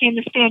that became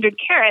the standard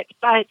carrot.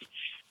 But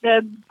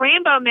the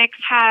rainbow mix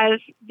has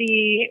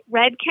the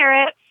red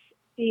carrots,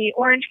 the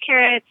orange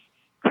carrots,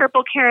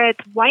 purple carrots,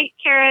 white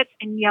carrots,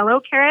 and yellow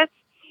carrots.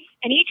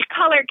 And each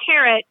colored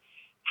carrot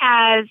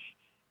has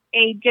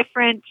a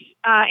different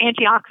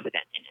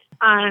antioxidant in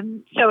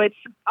it. So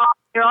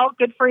they're all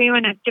good for you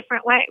in a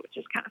different way, which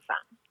is kind of fun.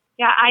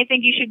 Yeah, I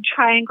think you should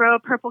try and grow a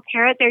purple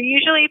carrot. They're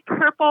usually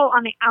purple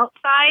on the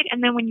outside,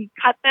 and then when you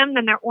cut them,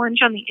 then they're orange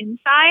on the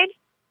inside,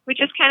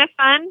 which is kind of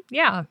fun.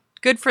 Yeah,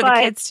 good for the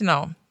kids to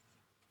know.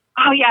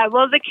 Oh, yeah.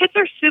 Well, the kids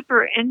are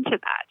super into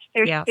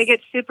that. They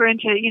get super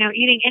into,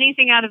 eating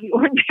anything out of the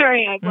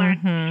ordinary, I've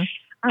learned.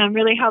 Mm-hmm.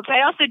 Really helps. I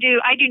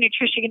do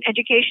nutrition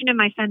education in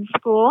my son's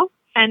school,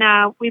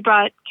 and we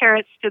brought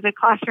carrots to the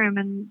classroom,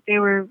 and they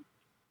were,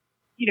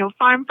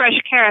 farm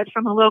fresh carrots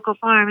from a local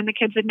farm, and the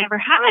kids had never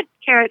had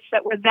carrots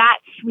that were that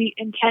sweet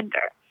and tender,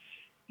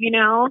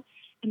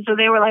 And so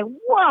they were like,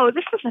 whoa,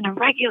 this isn't a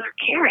regular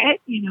carrot,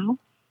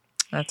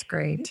 That's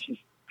great. Which is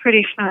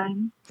pretty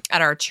fun.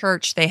 At our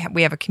church,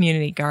 we have a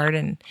community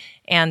garden,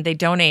 and they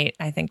donate,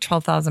 I think,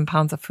 12,000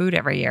 pounds of food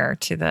every year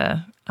to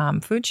the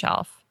food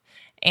shelf.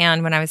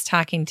 And when I was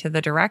talking to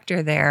the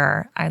director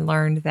there, I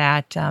learned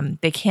that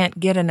they can't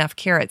get enough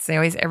carrots.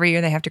 Every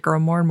year they have to grow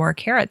more and more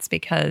carrots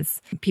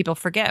because people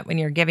forget when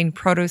you're giving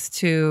produce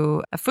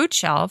to a food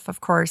shelf, of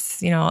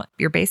course,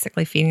 you're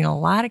basically feeding a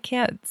lot of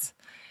kids.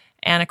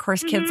 And of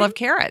course, kids love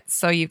carrots.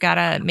 So you've got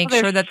to make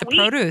sure that the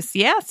produce,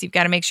 you've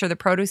got to make sure the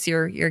produce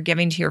you're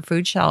giving to your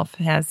food shelf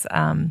has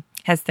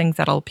things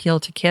that'll appeal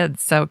to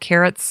kids. So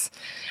carrots,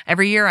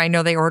 every year I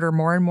know they order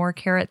more and more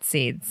carrot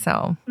seeds.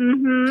 So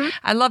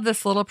I love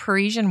this little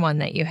Parisian one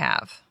that you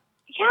have.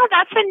 Yeah,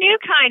 that's a new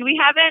kind.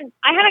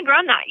 I haven't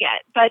grown that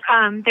yet, but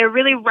they're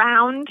really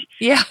round.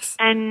 Yes.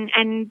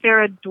 And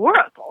they're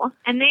adorable.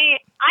 And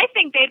I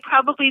think they'd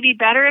probably be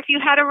better if you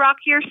had a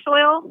rockier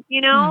soil,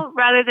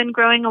 rather than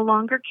growing a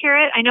longer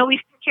carrot. I know we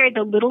carried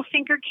the little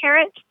finger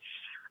carrot,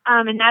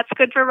 and that's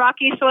good for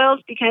rocky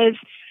soils because,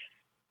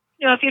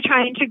 if you're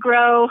trying to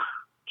grow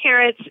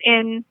carrots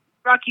in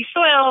rocky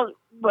soil,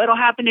 what'll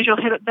happen is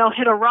they'll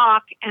hit a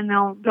rock and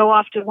they'll go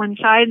off to one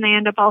side and they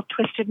end up all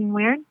twisted and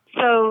weird.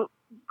 So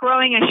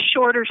growing a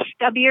shorter,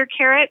 stubbier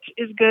carrot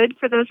is good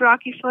for those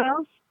rocky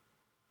soils.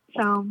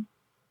 So,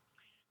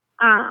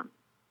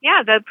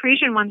 the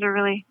Parisian ones are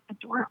really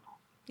adorable.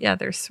 Yeah,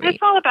 they're sweet. It's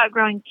all about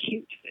growing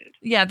cute food.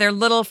 Yeah, they're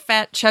little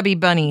fat chubby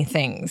bunny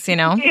things, you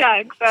know? Yeah,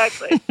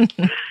 exactly.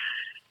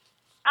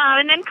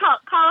 And then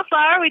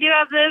cauliflower, we do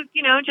have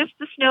just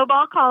the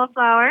snowball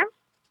cauliflower.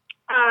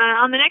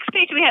 On the next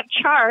page, we have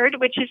chard,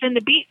 which is in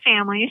the beet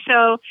family.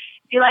 So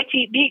if you like to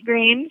eat beet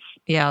greens,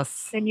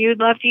 yes, then you'd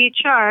love to eat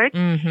chard.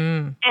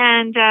 Mm-hmm.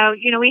 And,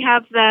 we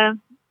have the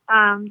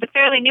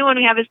fairly new one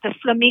we have is the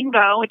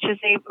flamingo, which is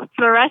a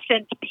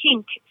fluorescent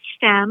pink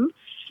stem.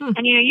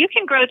 And, you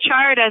can grow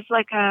chard as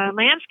like a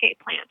landscape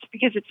plant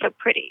because it's so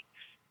pretty.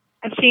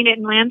 I've seen it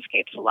in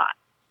landscapes a lot.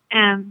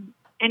 And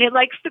it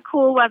likes the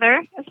cool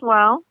weather as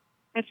well.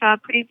 It's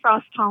pretty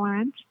frost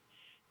tolerant.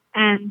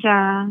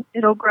 And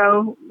it'll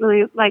grow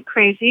really like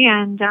crazy.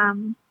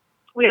 And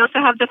we also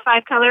have the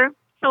 5-color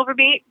silver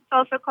beet, it's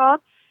also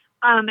called.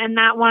 And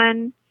that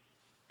one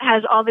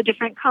has all the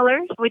different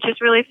colors, which is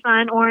really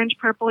fun: orange,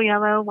 purple,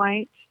 yellow,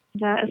 white,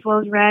 as well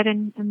as red,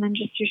 and then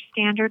just your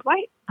standard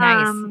white.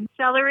 Nice.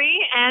 Celery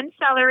and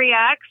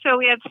celeriac. So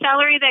we have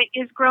celery that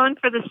is grown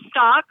for the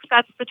stalks.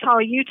 That's the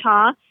tall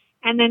Utah.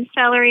 And then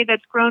celery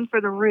that's grown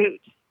for the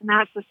root, and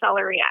that's the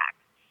celeriac.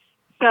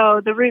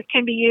 So the root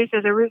can be used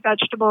as a root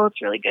vegetable.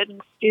 It's really good in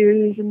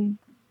stews and,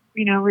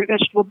 root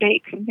vegetable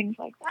bakes and things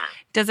like that.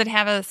 Does it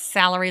have a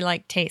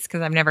celery-like taste?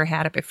 Because I've never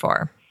had it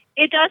before.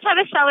 It does have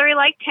a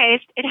celery-like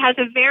taste. It has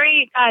a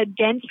very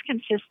dense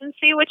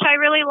consistency, which I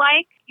really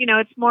like.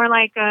 It's more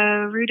like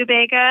a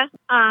rutabaga,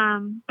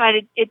 but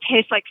it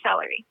tastes like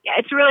celery. Yeah,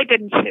 it's really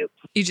good in soups.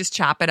 You just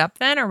chop it up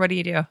then, or what do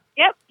you do?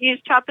 Yep, you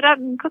just chop it up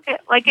and cook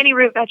it like any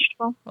root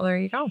vegetable. Well, there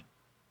you go.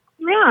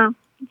 Yeah,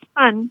 it's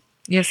fun.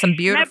 You have some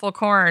beautiful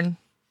corn.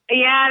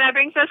 Yeah, that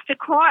brings us to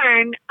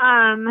corn.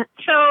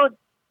 So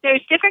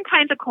there's different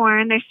kinds of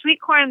corn. There's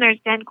sweet corn and there's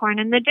dent corn.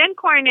 And the dent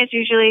corn is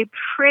usually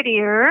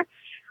prettier,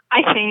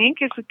 I think,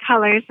 is with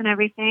colors and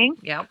everything.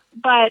 Yep.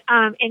 But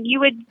and you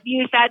would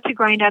use that to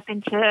grind up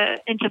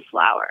into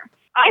flour.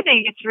 I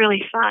think it's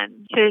really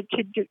fun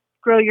to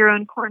grow your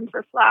own corn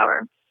for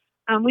flour.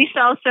 We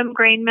sell some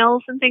grain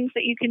mills and things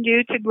that you can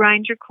do to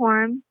grind your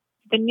corn.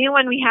 The new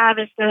one we have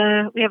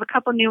we have a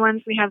couple new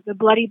ones. We have the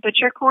Bloody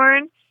Butcher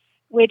corn,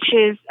 which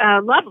is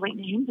a lovely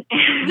name.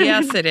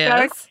 Yes, it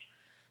is.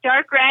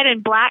 Dark red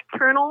and black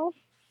kernels.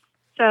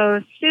 So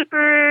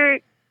super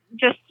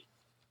just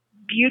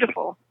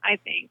beautiful, I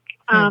think.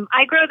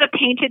 I grow the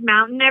Painted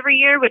Mountain every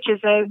year, which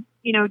is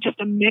just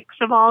a mix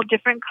of all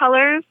different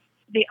colors.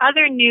 The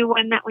other new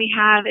one that we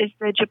have is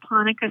the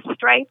Japonica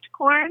striped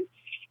corn.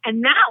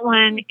 And that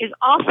one is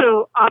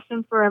also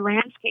awesome for a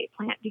landscape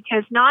plant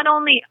because not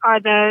only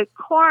are the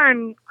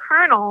corn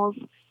kernels,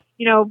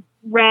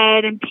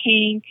 red and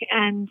pink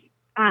and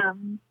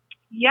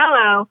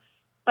yellow,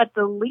 but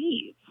the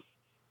leaves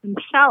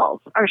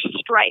themselves are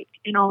striped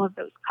in all of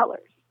those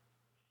colors.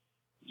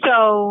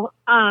 So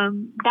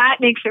that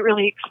makes it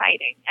really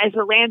exciting as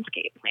a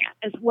landscape plant,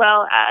 as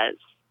well as,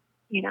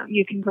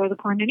 you can grow the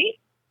corn and eat.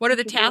 What do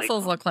the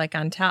tassels look like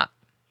on top?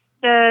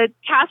 The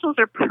tassels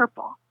are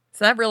purple.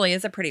 So that really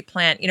is a pretty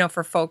plant.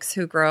 For folks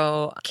who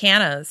grow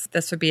cannas,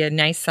 this would be a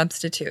nice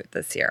substitute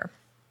this year.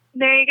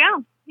 There you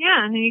go.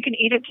 Yeah, and then you can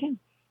eat it too.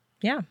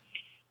 Yeah.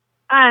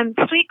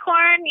 Sweet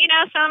corn,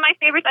 some of my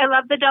favorites. I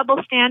love the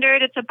double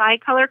standard. It's a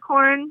bicolor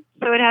corn,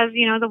 so it has,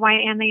 the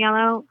white and the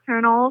yellow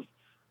kernels.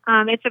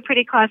 It's a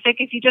pretty classic.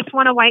 If you just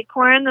want a white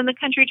corn, then the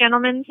Country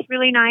Gentleman's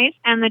really nice,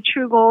 and the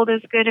True Gold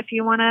is good if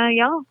you want a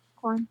yellow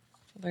corn.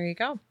 There you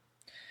go.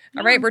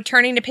 All right, we're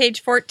turning to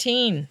page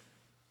 14.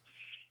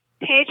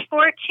 Page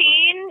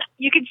 14,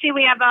 you can see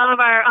we have all of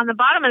on the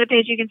bottom of the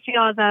page, you can see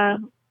all the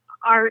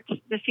art,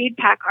 the seed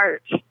pack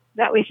art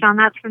that we found.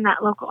 That's from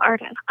that local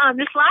artist.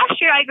 This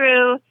last year, I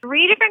grew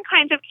 3 different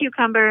kinds of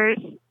cucumbers.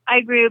 I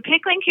grew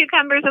pickling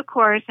cucumbers, of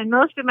course, and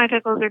most of my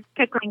pickles are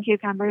pickling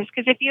cucumbers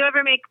because if you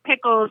ever make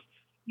pickles,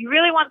 you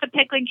really want the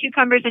pickling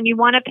cucumbers and you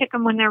want to pick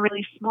them when they're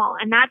really small.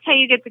 And that's how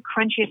you get the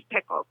crunchiest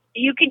pickles.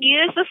 You can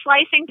use the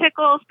slicing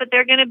pickles, but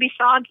they're going to be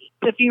soggy.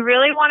 So if you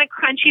really want a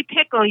crunchy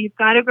pickle, you've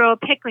got to grow a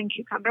pickling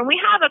cucumber. And we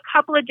have a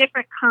couple of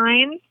different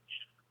kinds.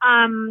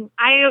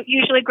 I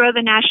usually grow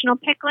the national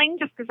pickling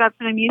just because that's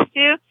what I'm used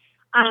to.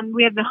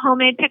 We have the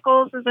homemade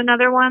pickles is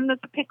another one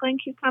that's a pickling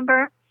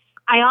cucumber.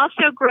 I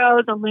also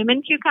grow the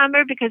lemon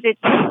cucumber because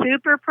it's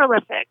super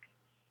prolific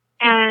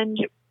and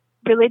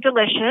really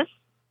delicious.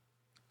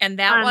 And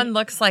that one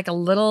looks like a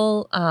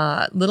little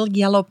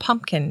yellow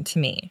pumpkin to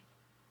me.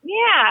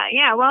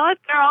 Yeah. Well,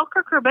 they're all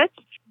cucurbits.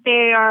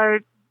 They are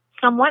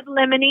somewhat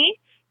lemony.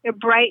 They're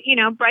bright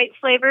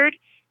flavored,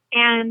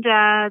 and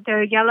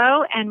they're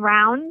yellow and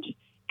round.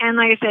 And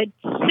like I said,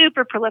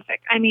 super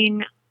prolific. I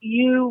mean,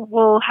 you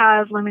will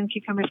have lemon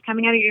cucumbers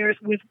coming out of your ears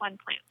with one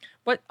plant.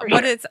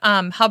 What is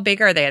how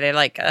big are they? Are they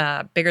like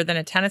bigger than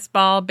a tennis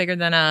ball? Bigger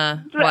than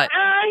a what?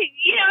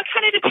 It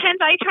kind of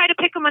depends. I try to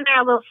pick them when they're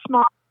a little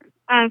small.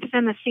 Because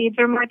then the seeds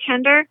are more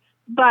tender.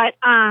 But,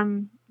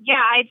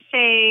 I'd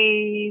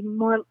say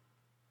more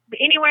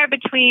anywhere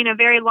between a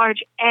very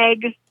large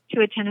egg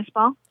to a tennis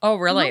ball. Oh,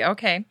 really? Mm-hmm.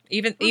 Okay.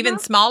 Even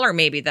smaller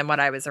maybe than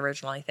what I was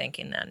originally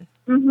thinking then.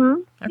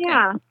 Mm-hmm.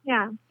 Okay.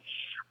 Yeah.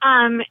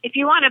 If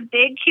you want a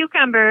big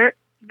cucumber,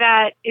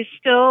 that is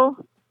still,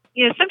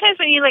 sometimes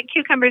when you let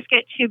cucumbers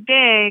get too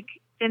big,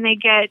 then they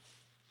get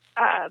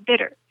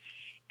bitter.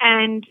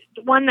 And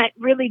the one that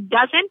really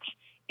doesn't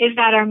is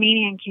that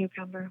Armenian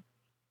cucumber.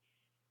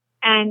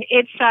 And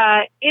it's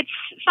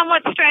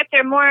somewhat striped.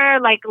 They're more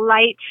like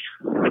light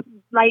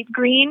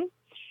green.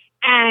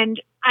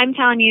 And I'm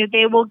telling you,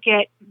 they will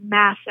get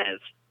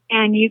massive.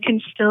 And you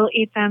can still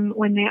eat them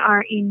when they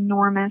are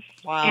enormous.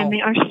 Wow. And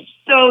they are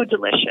so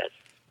delicious.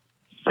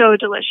 So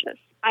delicious.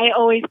 I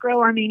always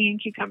grow Armenian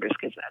cucumbers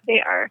because they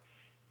are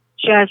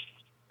just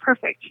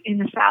perfect in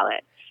the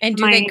salad. And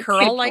do they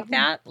curl like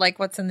that? Like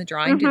what's in the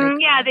drawing?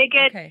 Mm-hmm. Yeah,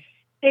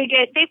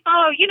 they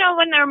follow,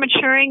 when they're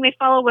maturing, they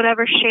follow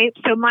whatever shape.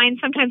 So mine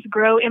sometimes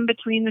grow in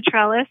between the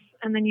trellis,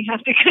 and then you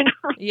have to kind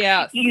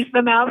of use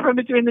them out from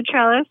between the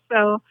trellis.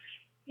 So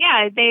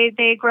yeah,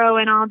 they grow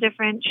in all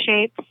different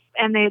shapes,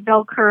 and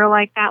they'll curl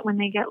like that when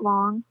they get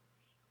long.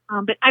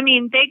 But I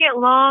mean, they get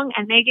long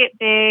and they get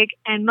big,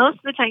 and most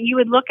of the time you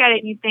would look at it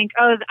and you think,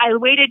 oh, I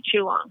waited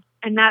too long,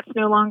 and that's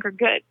no longer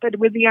good. But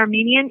with the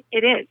Armenian,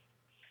 it is.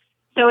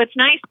 So it's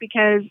nice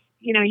because,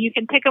 you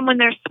can pick them when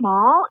they're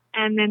small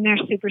and then they're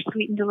super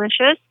sweet and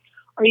delicious,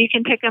 or you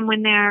can pick them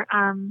when they're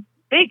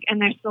big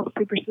and they're still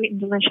super sweet and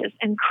delicious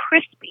and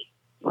crispy,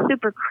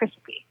 super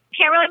crispy.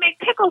 Can't really make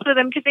pickles with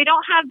them because they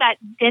don't have that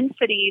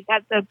density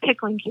that the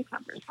pickling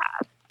cucumbers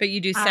have. But you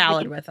do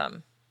salad with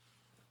them.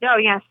 Oh,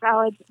 yeah,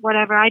 salads,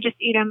 whatever. I just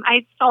eat them.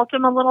 I salt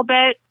them a little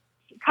bit,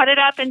 cut it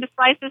up into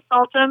slices,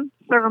 salt them,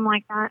 serve them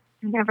like that,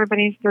 and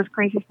everybody goes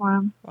crazy for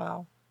them.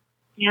 Wow.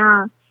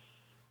 Yeah.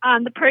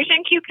 The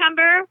Persian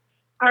cucumber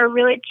are a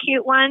really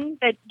cute one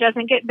that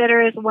doesn't get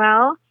bitter as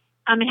well.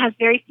 It has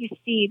very few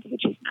seeds,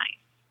 which is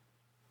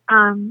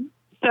nice.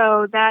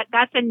 So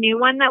that's a new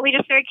one that we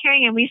just started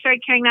carrying, and we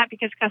started carrying that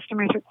because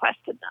customers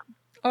requested them.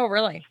 Oh,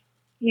 really?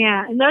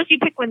 Yeah, and those you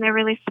pick when they're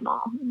really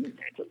small, and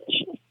they're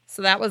delicious.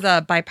 So that was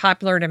a by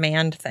popular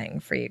demand thing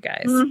for you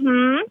guys.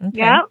 Mm-hmm.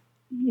 Okay.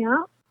 Yep.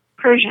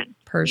 Persian.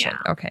 Yeah.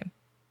 Okay.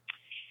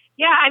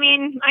 Yeah, I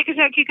mean, I could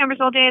have cucumbers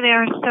all day.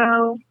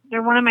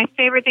 They're one of my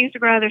favorite things to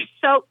grow. They're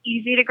so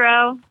easy to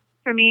grow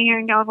for me here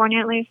in California,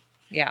 at least.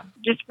 Yeah.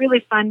 Just really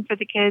fun for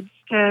the kids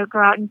to go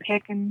out and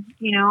pick, and,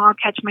 I'll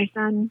catch my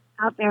son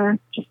out there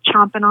just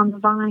chomping on the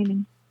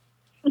vine.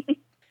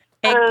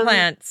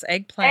 Eggplants.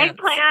 Eggplant.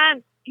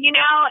 Eggplant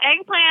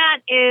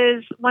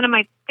is one of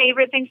my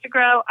favorite things to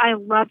grow. I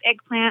love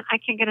eggplant. I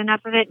can't get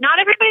enough of it. Not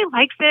everybody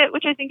likes it,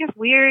 which I think is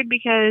weird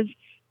because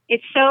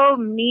it's so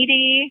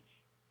meaty.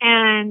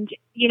 And,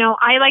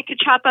 I like to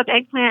chop up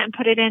eggplant and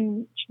put it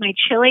in my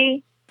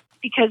chili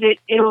because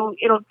it'll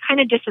kind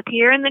of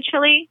disappear in the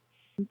chili,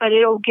 but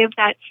it'll give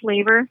that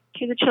flavor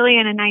to the chili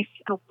and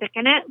it'll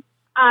thicken it.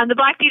 The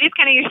Black Beauty is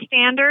kind of your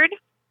standard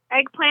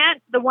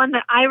eggplant. The one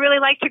that I really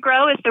like to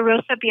grow is the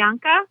Rosa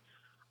Bianca.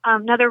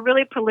 Another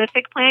really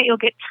prolific plant. You'll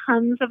get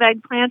tons of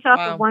eggplants off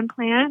of one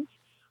plant.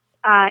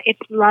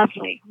 It's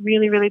lovely,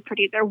 really, really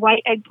pretty. They're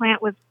white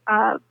eggplant with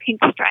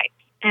pink stripes,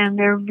 and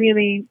they're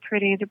really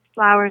pretty. The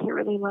flowers are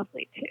really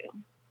lovely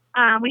too.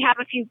 We have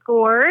a few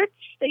gourds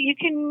that you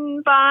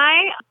can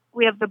buy.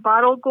 We have the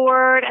bottle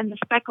gourd and the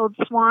speckled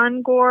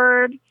swan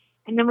gourd,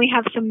 and then we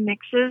have some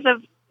mixes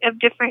of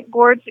different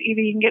gourds.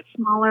 Either you can get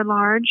small or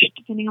large,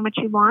 depending on what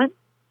you want.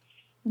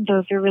 And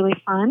those are really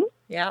fun.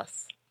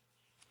 Yes.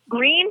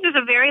 Greens is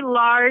a very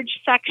large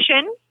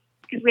section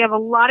because we have a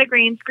lot of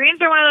greens.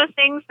 Greens are one of those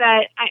things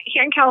that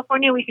here in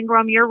California, we can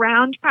grow them year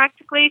round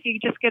practically if you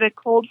just get a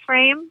cold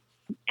frame.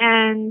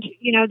 And,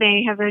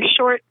 they have a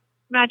short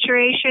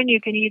maturation.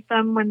 You can eat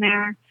them when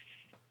they're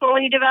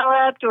fully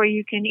developed, or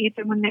you can eat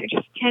them when they're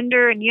just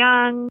tender and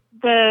young.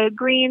 The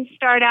greens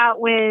start out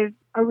with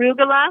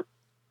arugula,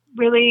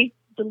 really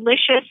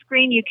delicious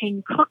green. You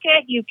can cook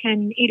it. You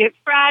can eat it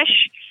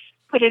fresh,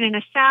 put it in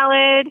a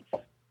salad.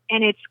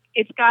 And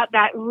it's got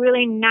that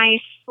really nice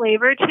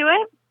flavor to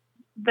it.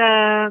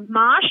 The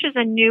mosh is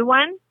a new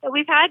one that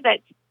we've had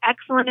that's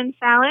excellent in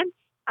salads.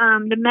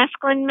 The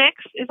mesclun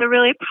mix is a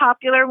really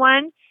popular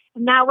one.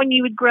 And that one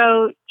you would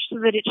grow so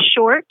that it's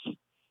short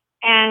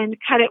and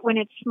cut it when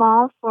it's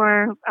small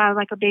for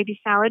like a baby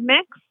salad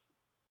mix.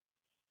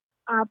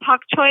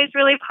 Pak choy is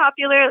really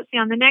popular. Let's see,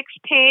 on the next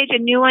page, a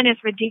new one is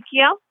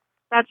radicchio.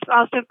 That's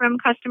also from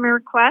customer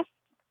request.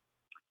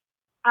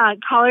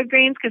 Collard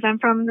greens, because I'm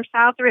from the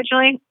South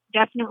originally,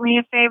 definitely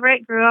a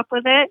favorite. Grew up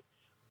with it.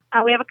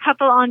 We have a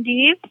couple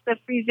endives. The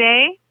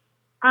frisee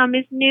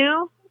is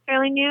new,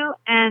 fairly new,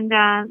 and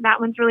that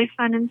one's really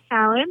fun in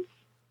salads.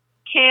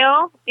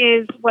 Kale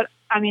is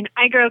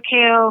I grow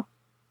kale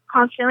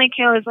constantly.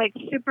 Kale is like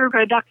super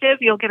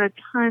productive. You'll get a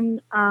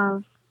ton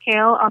of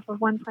kale off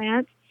of one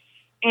plant,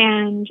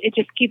 and it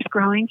just keeps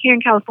growing. Here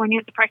in California,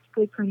 it's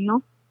practically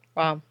perennial.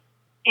 Wow.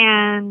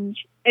 And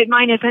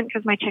mine isn't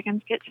because my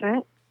chickens get to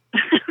it.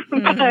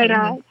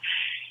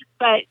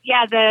 But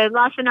yeah, the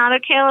lacinato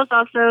kale is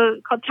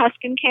also called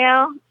Tuscan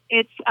kale.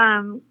 It's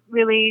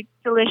really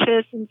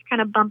delicious and it's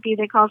kind of bumpy.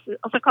 They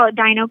also call it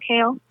dino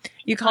kale.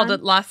 You called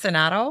it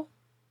lacinato?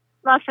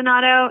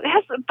 lacinato. It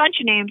has a bunch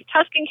of names.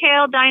 Tuscan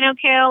kale, dino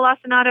kale,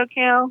 lacinato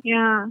kale.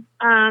 Yeah.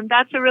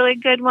 That's a really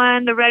good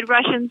one. The red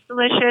Russian's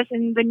delicious.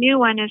 And the new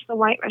one is the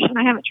white Russian.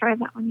 I haven't tried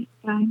that one yet,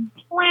 but I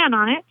plan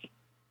on it.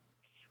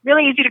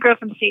 Really easy to grow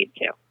from seed,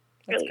 too.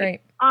 That's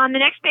great. On the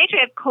next page, we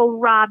have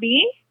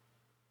kohlrabi,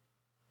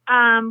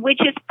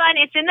 which is fun.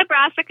 It's in the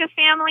brassica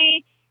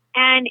family.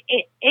 And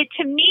it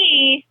to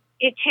me,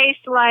 it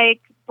tastes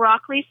like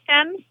broccoli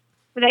stems.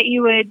 That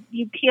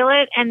you peel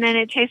it, and then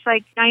it tastes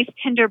like nice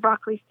tender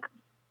broccoli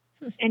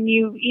stems, and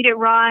you eat it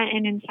raw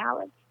and in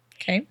salads.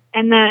 Okay.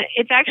 And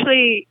it's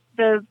actually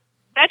the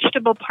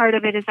vegetable part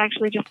of it is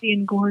actually just the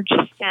engorged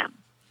stem,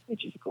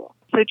 which is cool.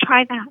 So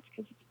try that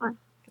because it's fun.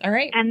 All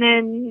right. And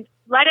then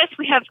lettuce,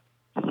 we have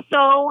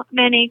so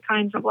many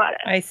kinds of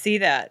lettuce. I see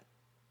that.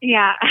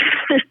 Yeah.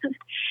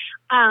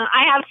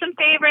 I have some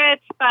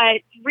favorites,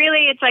 but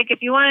really, it's like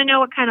if you want to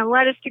know what kind of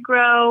lettuce to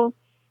grow,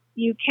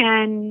 you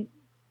can.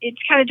 It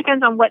kind of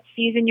depends on what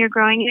season you're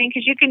growing in,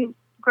 because you can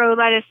grow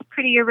lettuce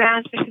pretty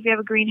year-round, especially if you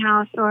have a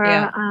greenhouse or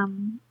a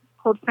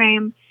cold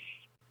frame.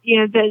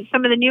 You know,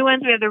 some of the new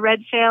ones, we have the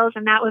red sails,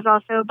 and that was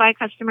also by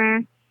customer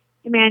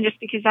demand just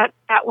because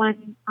that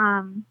one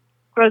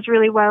grows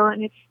really well,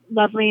 and it's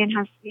lovely and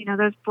has,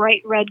 those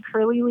bright red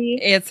curly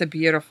leaves. It's a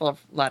beautiful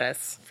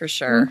lettuce, for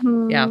sure.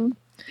 Mm-hmm. Yeah.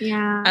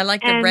 Yeah. I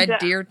like the red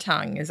deer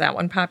tongue. Is that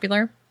one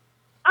popular?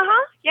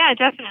 Uh-huh. Yeah,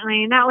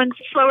 definitely. And that one's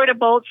slower to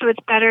bolt, so it's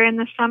better in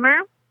the summer.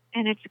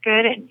 And it's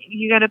good, and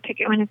you got to pick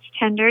it when it's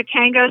tender.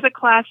 Tango's a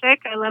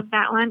classic. I love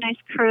that one. Nice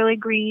curly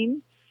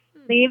green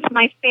leaves.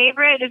 My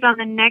favorite is on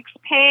the next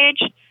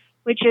page,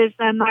 which is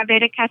the Marvet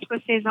de Quatre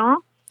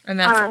Saisons. And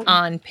that's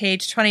on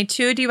page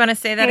 22. Do you want to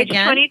say that page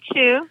again? Page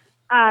 22.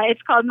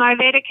 It's called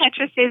Marvet de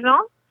Quatre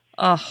Saisons.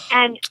 Oh.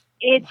 And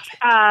it's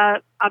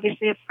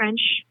obviously a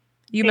French.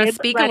 You must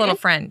speak a little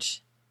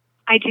French.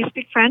 I do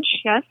speak French,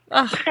 yes.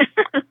 Oh.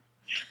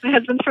 My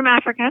husband's from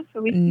Africa,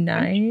 so we speak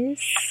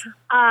nice.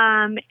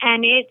 French.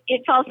 And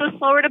it's also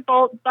slower to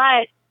bolt,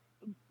 but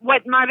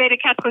what Marvet de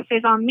Quatre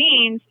Saisons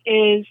means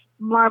is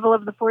marvel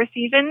of the four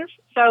seasons.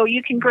 So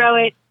you can grow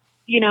it,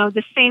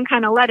 the same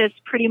kind of lettuce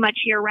pretty much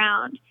year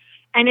round.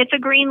 And it's a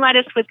green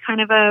lettuce with kind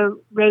of a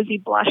rosy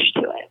blush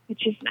to it,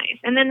 which is nice.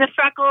 And then the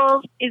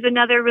freckles is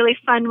another really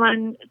fun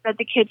one that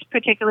the kids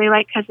particularly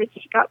like because it's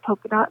got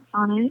polka dots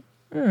on it.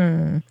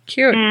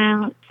 Cute.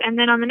 And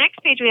then on the next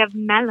page, we have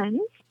melons.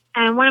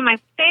 And one of my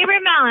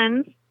favorite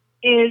melons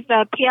is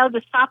the piel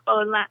de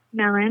sapo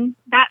melon.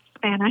 That's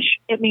Spanish.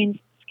 It means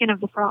skin of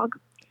the frog.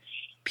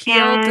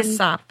 Piel de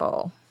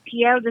sapo.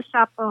 Piel de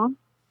sapo.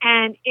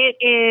 And it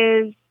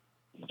is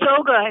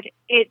so good.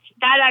 It's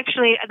that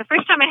actually, the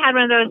first time I had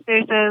one of those,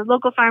 there's a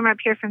local farmer up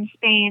here from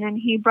Spain, and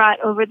he brought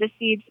over the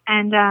seeds,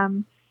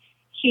 and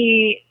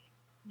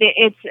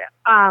it's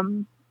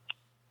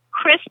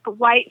crisp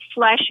white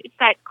flesh. It's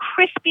that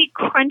crispy,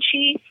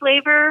 crunchy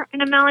flavor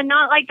in a melon,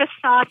 not like the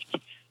soft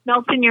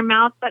melts in your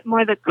mouth, but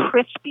more the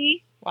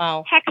crispy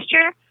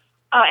texture.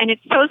 And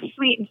it's so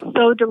sweet and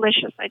so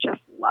delicious. I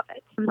just love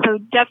it. And so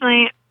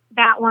definitely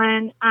that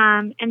one.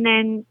 And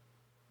then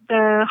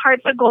the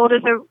Hearts of Gold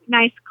is a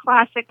nice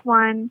classic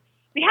one.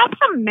 We have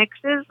some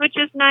mixes, which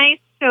is nice.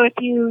 So if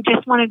you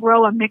just want to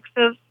grow a mix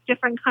of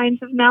different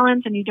kinds of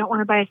melons and you don't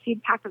want to buy a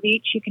seed pack of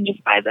each, you can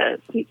just buy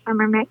the Sweet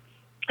Summer mix.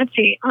 Let's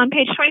see. On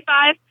page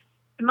 25,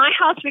 in my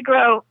house we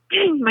grow,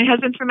 my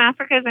husband's from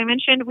Africa, as I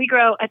mentioned, we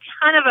grow a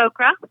ton of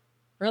okra.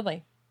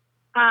 Really?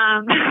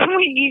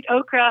 We eat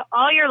okra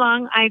all year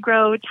long. I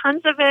grow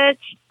tons of it.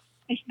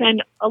 I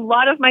spend a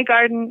lot of my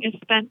garden is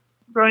spent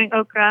growing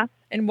okra.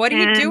 And what do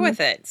you do with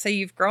it? So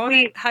you've grown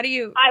it. How do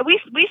you?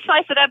 We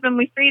slice it up and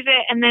we freeze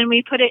it, and then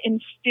we put it in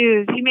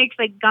stews. He makes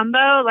like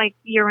gumbo, like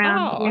year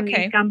round. Oh,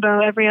 okay. Gumbo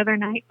every other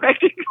night,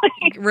 practically.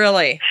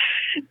 Really?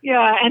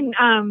 Yeah,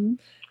 and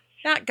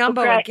not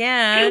gumbo okra.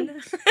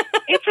 Again.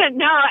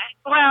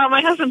 Well,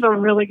 my husband's a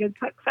really good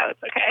cook, so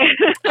it's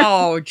okay.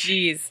 Oh,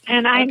 geez.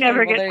 And I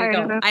never get tired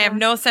of it. I have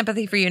no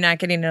sympathy for you not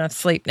getting enough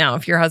sleep now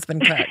if your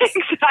husband cooks.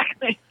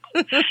 Exactly.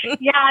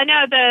 Yeah,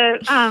 no,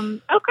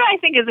 the okra, I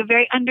think, is a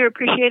very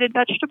underappreciated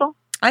vegetable.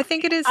 I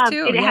think it is,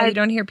 too. You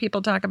don't hear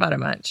people talk about it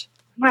much.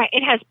 Right.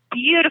 It has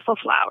beautiful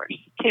flowers,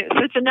 too.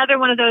 So it's another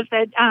one of those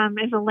that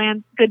is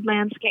a good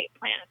landscape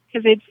plant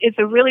because it's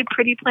a really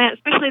pretty plant,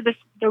 especially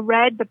the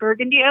red, the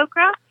burgundy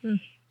okra.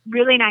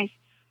 Really nice.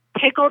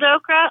 Pickled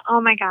okra,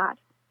 oh, my God.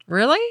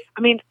 Really?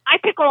 I mean, I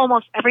pickle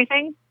almost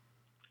everything,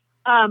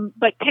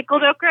 but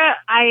pickled okra,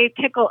 I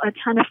pickle a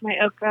ton of my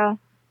okra.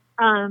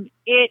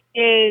 It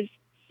is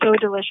so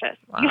delicious.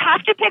 Wow. You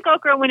have to pick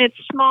okra when it's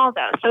small,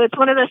 though. So it's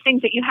one of those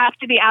things that you have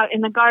to be out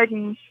in the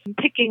garden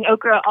picking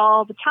okra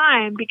all the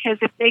time because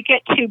if they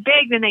get too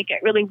big, then they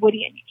get really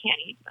woody and you can't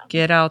eat them.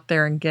 Get out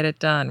there and get it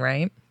done,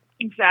 right?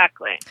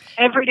 Exactly.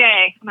 Every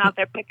day I'm out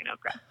there picking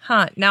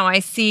okra. Now I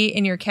see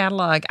in your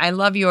catalog, I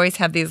love you always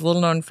have these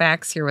little known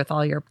facts here with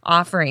all your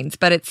offerings,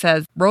 but it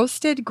says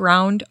roasted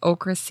ground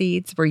okra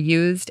seeds were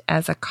used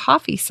as a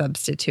coffee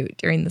substitute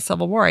during the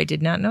Civil War. I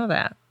did not know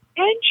that.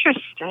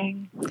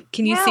 Interesting.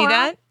 Can you see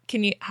that?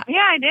 Can you?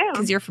 Yeah, I do.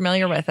 Because you're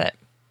familiar with it.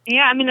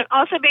 Yeah, I mean,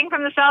 also being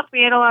from the South,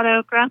 we ate a lot of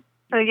okra.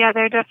 So yeah,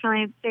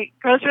 it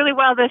grows really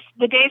well.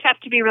 The days have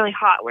to be really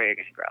hot where you're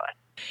going to grow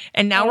it.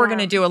 And now we're going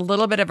to do a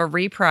little bit of a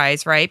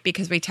reprise, right?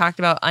 Because we talked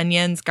about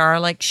onions,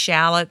 garlic,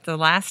 shallot the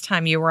last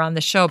time you were on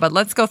the show, but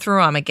let's go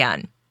through them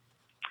again.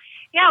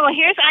 Yeah, well,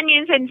 here's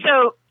onions. And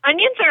so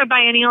onions are a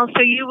biennial,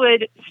 so you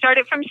would start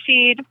it from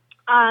seed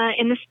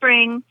in the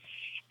spring,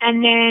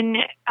 and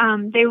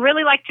then they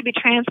really like to be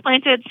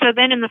transplanted. So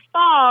then in the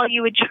fall,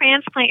 you would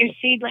transplant your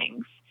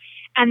seedlings,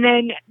 and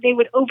then they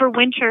would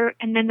overwinter,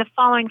 and then the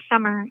following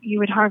summer, you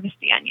would harvest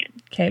the onion.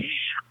 Okay.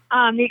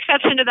 The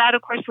exception to that,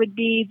 of course, would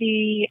be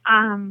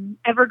the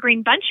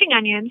evergreen bunching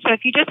onion. So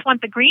if you just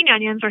want the green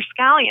onions or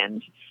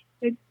scallions,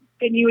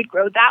 then you would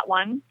grow that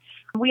one.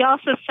 We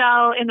also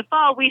sell, in the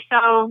fall, we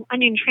sell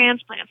onion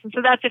transplants. And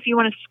so that's if you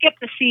want to skip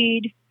the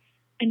seed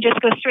and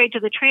just go straight to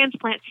the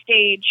transplant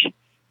stage,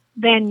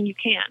 then you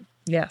can.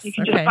 Yes. You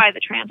can just buy the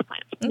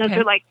transplants. And those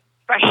are like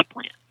fresh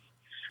plants.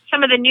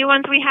 Some of the new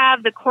ones we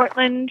have, the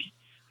Cortland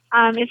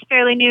is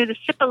fairly new. The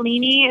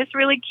Cipollini is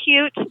really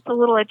cute. It's a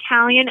little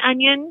Italian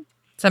onion.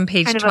 It's on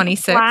page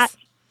 26.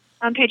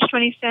 On page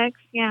 26,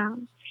 yeah.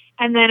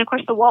 And then, of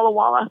course, the Walla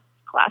Walla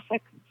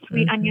classic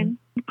sweet onion.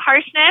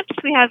 Parsnips,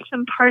 we have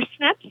some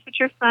parsnips, which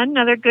are fun.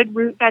 Another good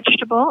root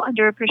vegetable,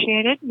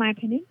 underappreciated, in my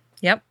opinion.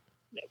 Yep.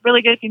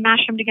 Really good if you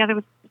mash them together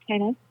with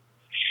potatoes.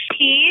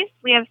 Peas,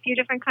 we have a few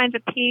different kinds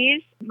of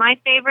peas. My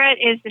favorite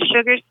is the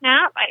sugar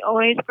snap. I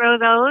always grow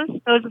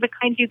those. Those are the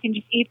kinds you can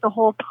just eat the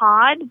whole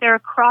pod. They're a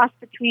cross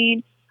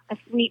between a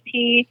sweet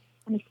pea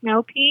and a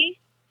snow pea.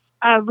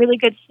 Really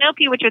good snow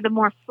pea, which are the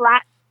more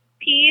flat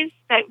peas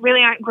that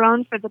really aren't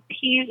grown for the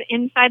peas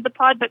inside the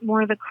pod, but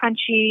more the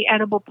crunchy,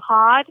 edible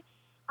pod.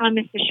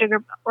 Is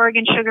the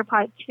Oregon Sugar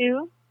Pod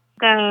 2.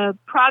 The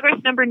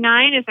Progress number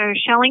 9 is our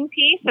shelling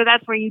pea, so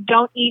that's where you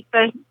don't eat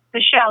the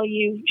shell,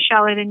 you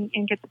shell it and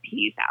get the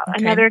peas out.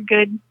 Okay. Another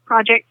good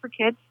project for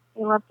kids.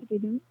 They love to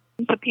do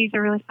that. So peas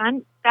are really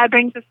fun. That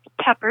brings us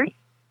to peppers.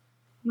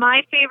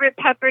 My favorite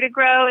pepper to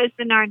grow is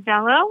the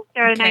Nardello.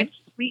 They're a nice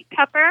sweet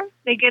pepper.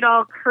 They get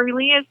all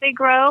curly as they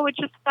grow, which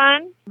is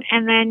fun.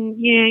 And then,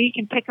 you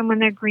can pick them when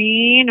they're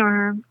green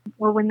or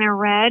when they're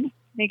red.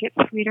 They get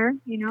sweeter,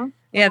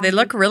 Yeah, they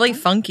look really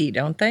funky,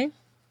 don't they?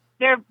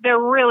 They're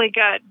really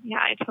good. Yeah,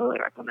 I totally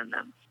recommend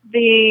them.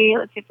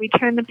 Let's see if we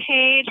turn the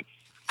page.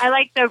 I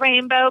like the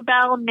Rainbow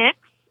Bell mix.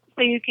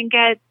 So you can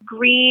get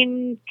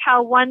green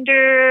Cal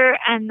Wonder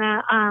and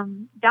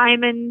the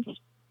diamond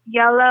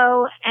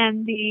yellow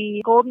and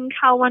the golden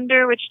Cal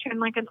Wonder, which turn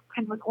like kind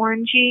of an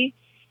orangey,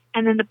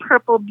 and then the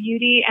purple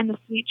Beauty and the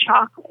sweet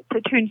chocolate. So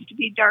it turns to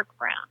be dark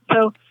brown.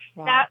 So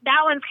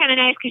that one's kind of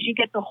nice because you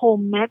get the whole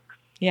mix.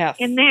 Yes.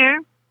 In there.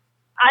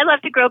 I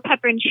love to grow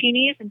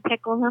pepperoncinis and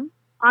pickle them.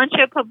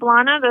 Ancho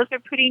poblana, those are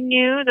pretty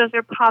new. Those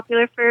are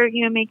popular for,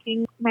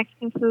 making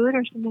Mexican food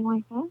or something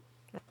like that.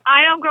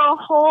 I don't grow a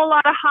whole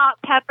lot of hot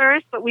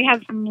peppers, but we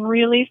have some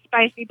really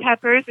spicy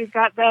peppers. We've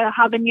got the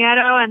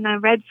habanero and the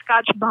red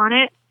Scotch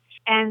bonnet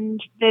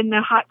and then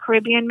the hot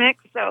Caribbean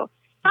mix. So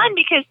fun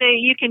because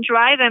you can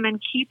dry them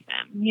and keep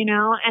them,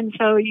 and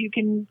so you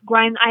can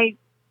grind. I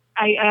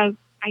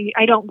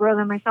don't grow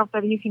them myself,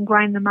 but you can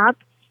grind them up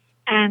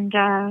and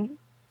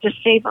just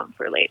save them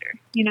for later,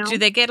 Do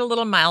they get a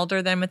little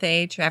milder then with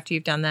age after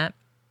you've done that?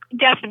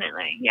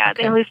 Definitely, yeah.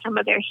 Okay. They lose some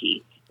of their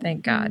heat.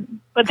 Thank God.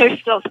 But they're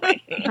still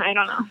spicy. I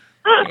don't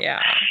know.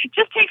 Yeah. It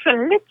just takes a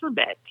little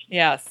bit.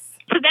 Yes.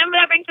 So then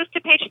that brings us to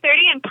page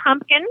 30 and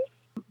pumpkins.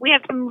 We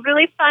have some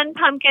really fun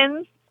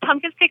pumpkins.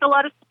 Pumpkins take a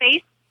lot of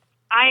space.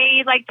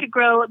 I like to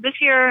grow, this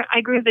year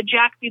I grew the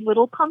Jack B.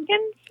 Little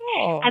pumpkins.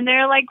 Oh. And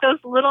they're like those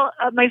little,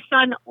 my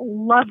son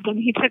loved them.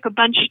 He took a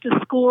bunch to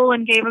school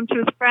and gave them to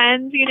his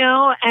friends,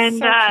 and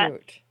so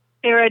cute.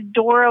 They're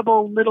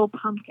adorable little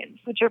pumpkins,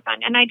 which are fun.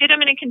 And I did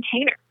them in a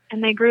container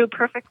and they grew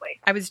perfectly.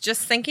 I was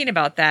just thinking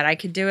about that. I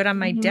could do it on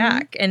my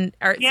deck. And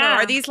so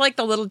are these like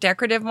the little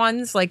decorative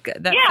ones, like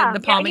that in the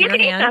palm of your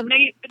hand?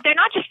 Eat them. They're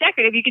not just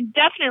decorative. You can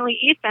definitely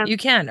eat them. You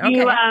can.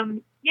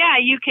 Okay.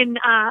 You can,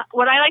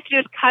 what I like to do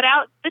is cut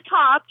out the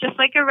top, just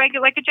like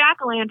a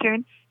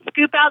jack-o'-lantern,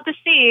 scoop out the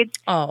seeds,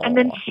 and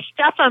then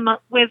stuff them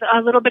with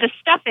a little bit of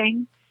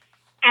stuffing,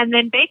 and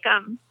then bake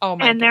them. Oh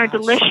my And they're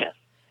delicious.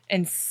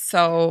 And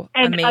so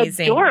and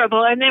amazing.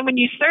 Adorable. And then when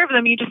you serve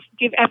them, you just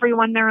give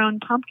everyone their own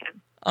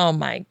pumpkin. Oh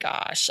my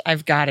gosh.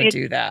 I've got to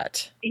do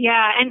that.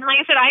 Yeah. And like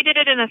I said, I did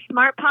it in a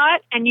Smart Pot,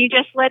 and you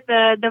just let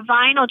the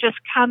vine will just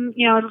come,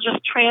 it'll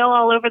just trail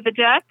all over the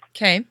deck.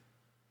 Okay.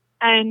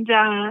 And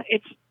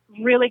it's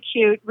really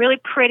cute, really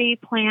pretty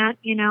plant,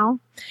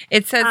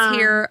 It says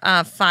here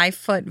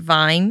 5-foot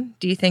vine.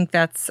 Do you think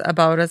that's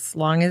about as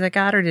long as it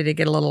got, or did it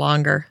get a little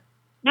longer?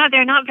 No,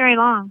 they're not very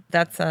long.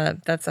 That's a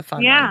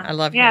fun one. I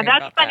love hearing that's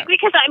about fun that.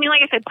 Because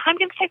like I said,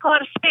 pumpkins take a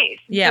lot of space.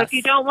 Yes. So if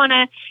you don't want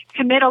to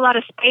commit a lot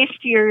of space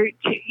to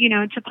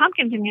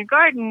pumpkins in your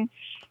garden,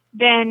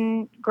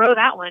 then grow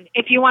that one.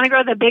 If you want to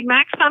grow the Big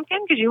Max pumpkin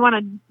because you want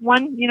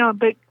a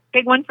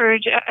big one for a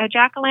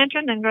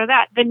jack-o'-lantern, then grow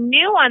that. The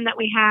new one that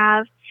we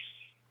have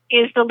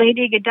is the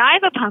Lady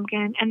Godiva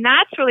pumpkin, and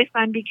that's really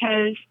fun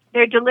because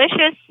they're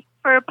delicious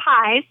for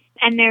pies,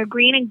 and they're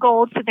green and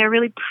gold, so they're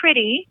really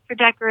pretty for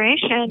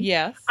decoration.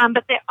 Yes.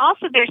 But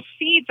their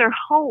seeds are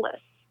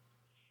hulless.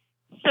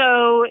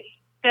 So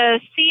the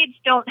seeds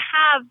don't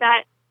have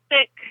that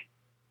thick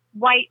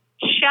white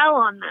shell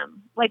on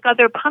them like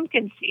other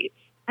pumpkin seeds.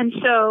 And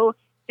so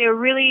they're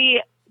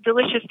really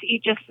delicious to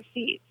eat just the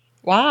seeds.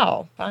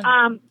 Wow.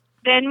 Fun.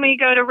 Then we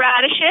go to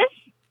radishes.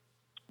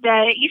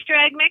 The Easter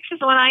egg mix is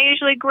the one I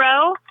usually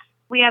grow.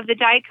 We have the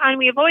daikon.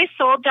 We have always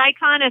sold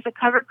daikon as a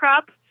cover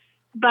crop,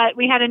 but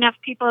we had enough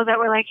people that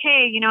were like,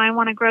 hey, I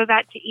want to grow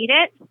that to eat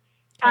it.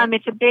 Okay.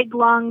 It's a big,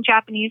 long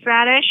Japanese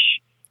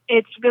radish.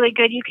 It's really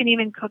good. You can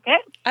even cook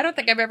it. I don't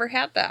think I've ever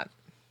had that.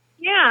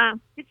 Yeah,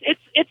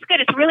 it's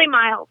good. It's really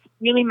mild,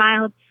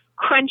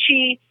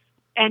 crunchy,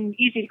 and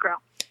easy to grow.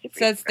 It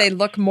says they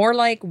look more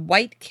like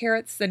white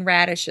carrots than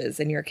radishes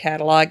in your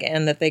catalog,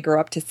 and that they grow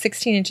up to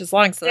 16 inches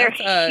long. So they're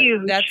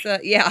huge.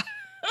 Yeah.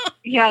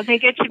 Yeah, they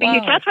get to be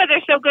huge. That's why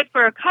they're so good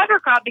for a cover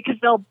crop, because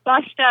they'll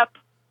bust up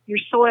your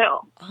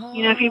soil. Oh.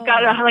 If you've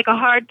got a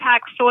hard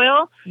packed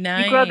soil,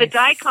 nice. You grow the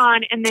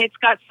daikon, and it's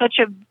got such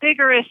a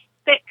vigorous,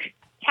 thick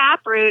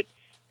taproot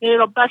that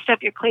it'll bust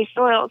up your clay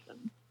soils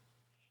and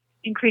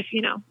increase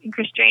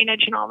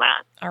drainage and all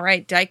that. All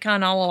right,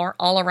 daikon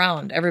all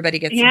around. Everybody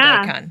gets some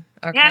daikon.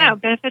 Okay. Yeah, no,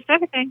 benefits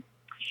everything.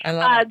 I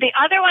love it. The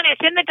other one,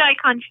 it's in the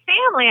daikon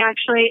family,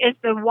 actually, is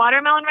the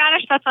watermelon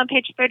radish. That's on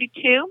page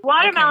 32.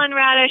 Watermelon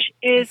radish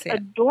is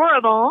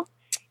adorable.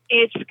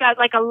 It's got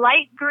like a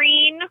light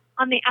green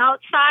on the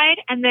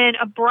outside and then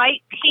a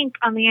bright pink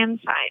on the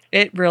inside.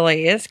 It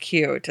really is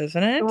cute,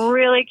 isn't it?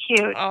 Really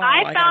cute. Oh,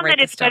 I found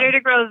that it's better to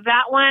grow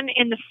that one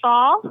in the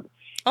fall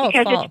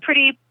because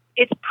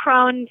it's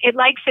prone. It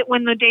likes it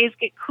when the days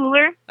get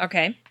cooler.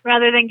 Okay.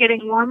 Rather than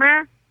getting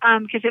warmer,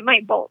 because it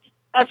might bolt.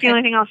 That's the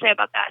only thing I'll say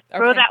about that.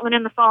 Grow that one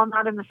in the fall,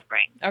 not in the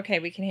spring. Okay,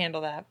 we can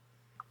handle that.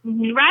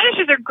 Mm-hmm.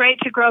 Radishes are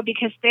great to grow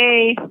because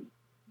they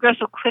grow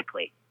so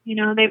quickly. They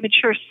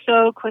mature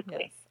so quickly.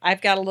 Yes. I've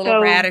got a little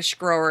radish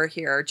grower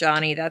here,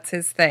 Johnny. That's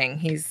his thing.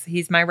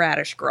 He's my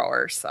radish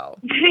grower. So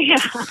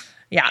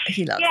yeah,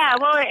 he loves. Yeah,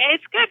 well,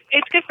 it's good.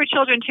 It's good for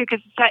children too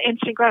because it's that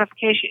instant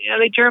gratification.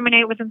 They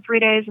germinate within 3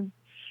 days and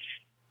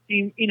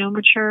they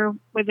mature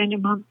within a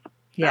month.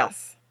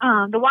 Yes.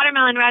 The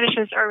watermelon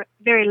radishes are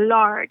very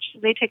large, so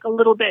they take a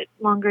little bit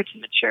longer to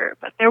mature,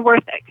 but they're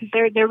worth it because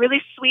they're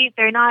really sweet.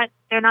 They're not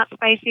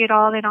spicy at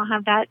all. They don't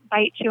have that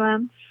bite to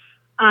them,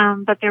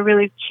 but they're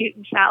really cute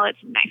in salads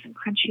and nice and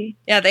crunchy.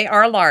 Yeah, they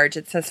are large.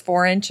 It says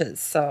 4 inches,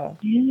 so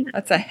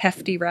that's a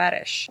hefty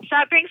radish. So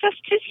that brings us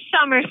to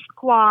summer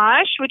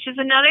squash, which is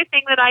another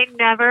thing that I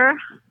never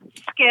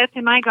skip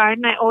in my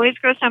garden. I always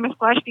grow summer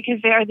squash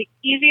because they are the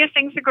easiest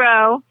things to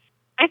grow.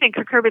 I think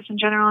cucurbits in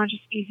general are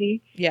just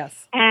easy.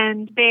 Yes.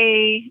 And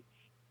they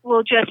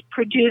will just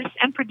produce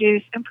and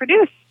produce and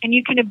produce. And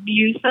you can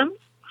abuse them.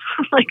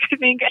 I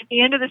think at the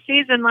end of the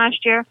season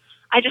last year,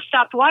 I just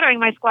stopped watering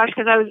my squash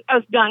because I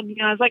was done.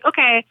 I was like,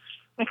 okay,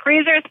 my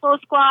freezer is full of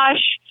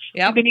squash.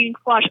 Yep. I've been eating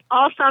squash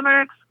all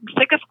summer. I'm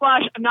sick of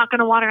squash. I'm not going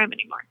to water them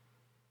anymore.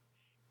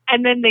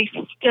 And then they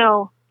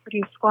still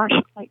produce squash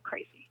like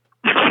crazy.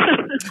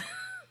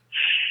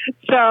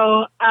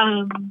 So,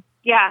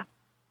 yeah.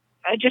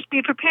 Just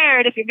be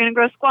prepared if you're going to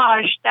grow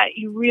squash that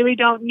you really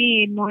don't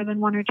need more than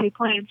 1 or 2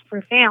 plants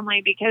per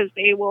family because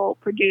they will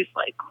produce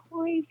like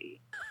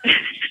crazy. Well,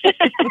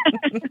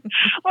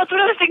 it's one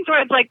of those things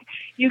where it's like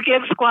you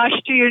give squash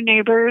to your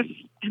neighbors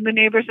and the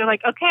neighbors are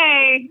like,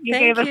 okay, you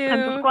gave us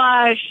tons of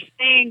squash.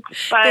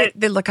 Thanks. But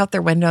they look out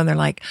their window and they're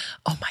like,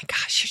 oh my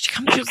gosh, here she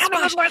comes with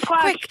squash. More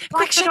squash.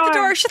 Quick, shut the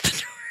door.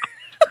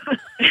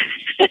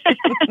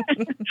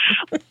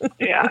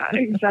 Yeah,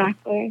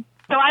 exactly.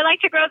 So I like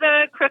to grow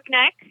the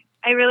crookneck.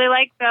 I really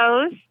like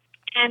those.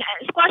 And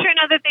squash are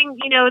another thing,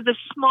 the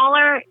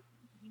smaller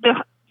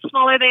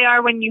they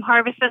are when you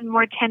harvest them, the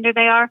more tender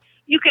they are.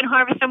 You can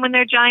harvest them when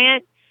they're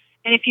giant.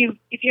 And if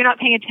you're not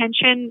paying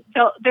attention,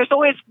 there's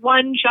always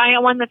one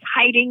giant one that's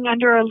hiding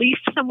under a leaf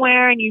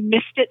somewhere and you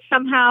missed it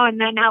somehow and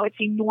then now it's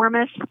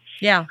enormous.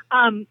 Yeah.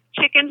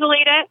 Chickens will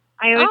eat it.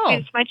 I always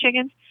feed it to my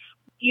chickens.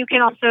 You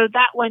can also,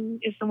 that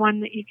one is the one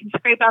that you can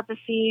scrape out the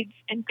seeds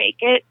and bake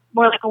it,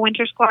 more like a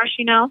winter squash,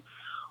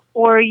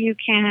 or you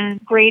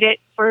can grate it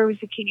for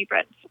zucchini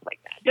bread and stuff like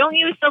that. Don't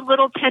use the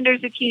little tender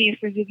zucchinis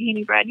for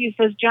zucchini bread. Use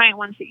those giant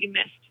ones that you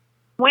missed.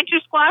 Winter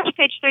squash,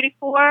 page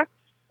 34.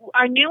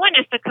 Our new one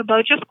is the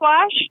kabocha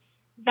squash.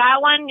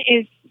 That one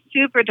is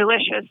super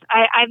delicious.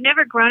 I've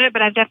never grown it,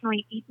 but I've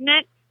definitely eaten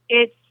it.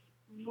 It's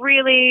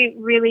really,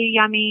 really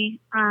yummy,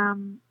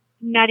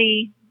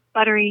 nutty,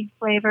 buttery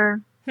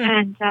flavor.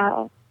 And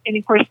of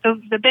course,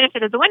 the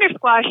benefit of the winter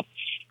squash,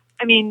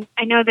 I mean,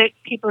 I know that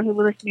people who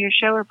listen to your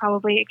show are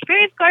probably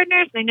experienced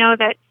gardeners. They know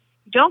that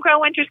you don't grow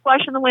winter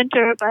squash in the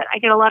winter, but I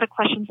get a lot of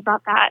questions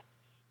about that.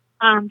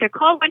 They're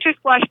called winter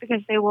squash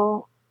because they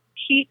will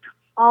keep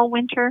all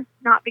winter,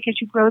 not because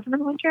you grow them in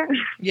the winter.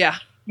 Yeah.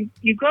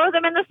 You grow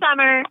them in the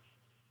summer,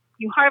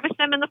 you harvest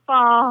them in the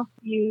fall,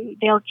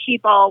 they'll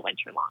keep all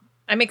winter long.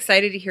 I'm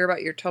excited to hear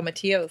about your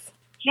tomatillos.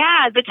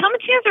 Yeah, the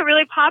tomatillos are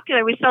really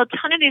popular. We sell a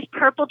ton of these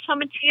purple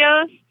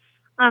tomatillos.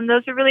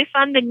 Those are really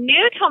fun. The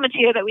new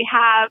tomatillo that we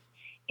have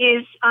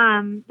is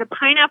the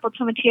pineapple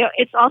tomatillo.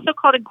 It's also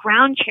called a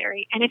ground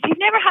cherry. And if you've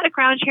never had a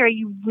ground cherry,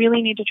 you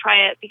really need to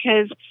try it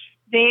because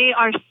they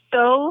are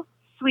so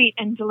sweet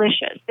and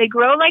delicious. They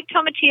grow like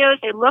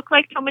tomatillos. They look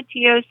like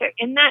tomatillos. They're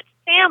in that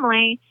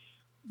family,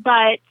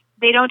 but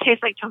they don't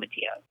taste like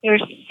tomatillos. They're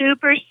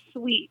super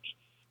sweet,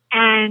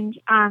 and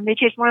they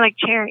taste more like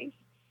cherries.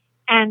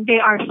 And they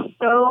are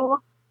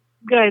so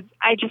good.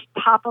 I just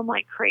pop them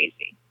like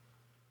crazy.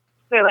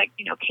 They're like,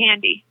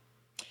 candy.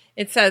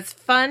 It says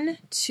fun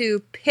to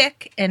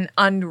pick and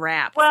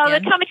unwrap. Well,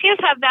 skin. the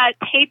tomatillos have that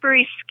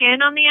papery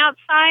skin on the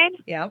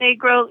outside. Yeah. They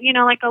grow,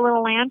 like a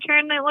little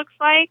lantern, it looks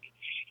like.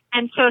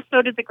 And so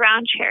do the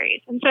ground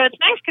cherries. And so it's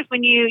nice because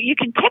when you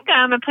can pick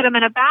them and put them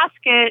in a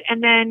basket,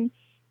 and then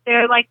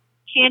they're like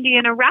candy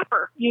in a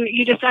wrapper.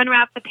 You just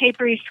unwrap the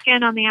papery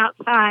skin on the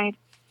outside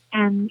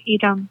and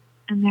eat them,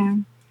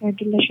 and they're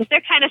delicious.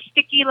 They're kind of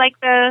sticky like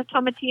the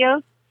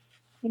tomatillos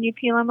when you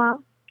peel them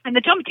up. And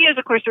the tomatillos,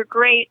 of course, are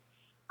great.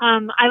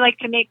 I like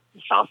to make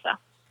salsa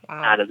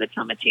out of the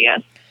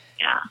tomatillos.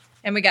 Yeah.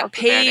 And we got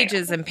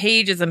pages and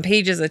pages and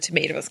pages of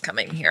tomatoes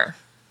coming here.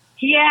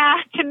 Yeah,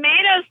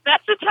 tomatoes,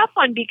 that's a tough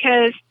one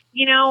because,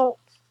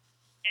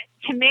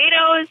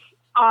 tomatoes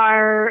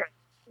are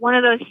one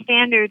of those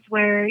standards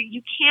where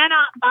you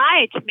cannot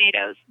buy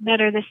tomatoes that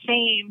are the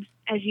same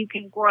as you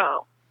can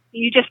grow.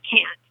 You just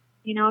can't.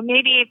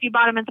 Maybe if you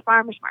bought them at the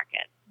farmer's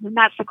market, then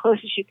that's the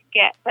closest you could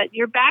get. But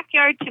your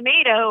backyard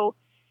tomato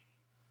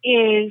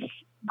is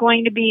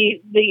going to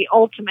be the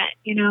ultimate,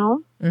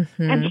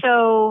 Mm-hmm. And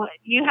so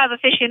you have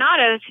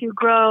aficionados who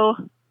grow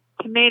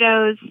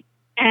tomatoes,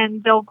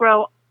 and they'll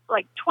grow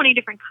like 20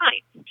 different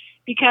kinds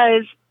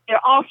because they're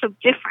all so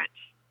different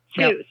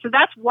too. Yep. So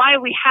that's why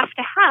we have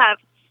to have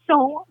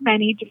so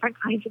many different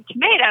kinds of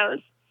tomatoes,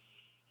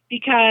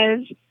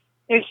 because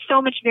there's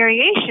so much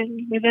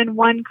variation within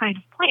one kind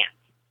of plant.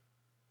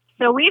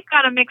 So we've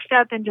got them mixed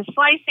up into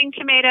slicing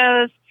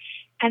tomatoes,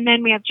 and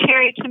then we have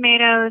cherry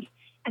tomatoes,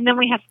 and then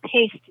we have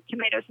paste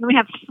tomatoes, and then we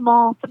have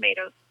small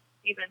tomatoes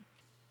even.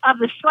 Of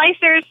the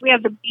slicers, we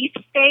have the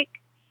beefsteak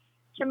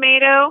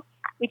tomato,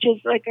 which is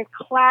like a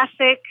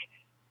classic,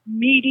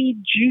 meaty,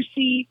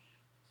 juicy,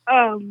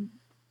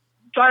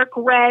 dark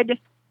red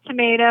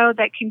tomato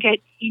that can get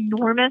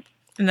enormous.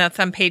 And that's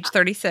on page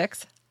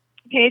 36.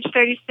 Page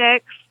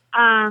 36.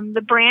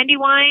 The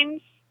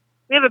Brandywines,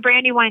 we have a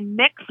Brandywine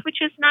mix,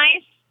 which is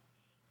nice.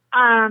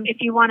 If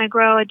you want to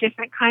grow a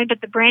different kind,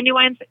 but the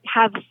Brandywines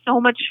have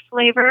so much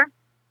flavor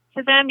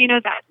to them,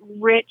 that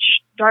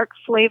rich, dark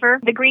flavor.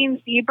 The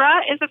green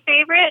zebra is a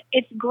favorite.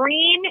 It's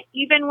green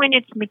even when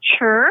it's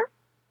mature.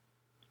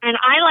 And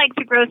I like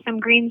to grow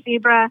some green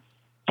zebra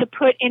to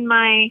put in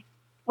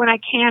when I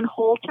can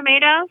whole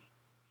tomatoes.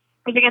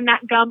 Because again,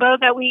 that gumbo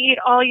that we eat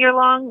all year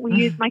long, we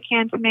use my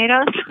canned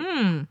tomatoes.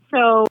 Mm.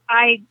 So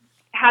I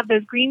have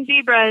those green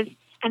zebras,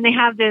 and they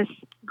have this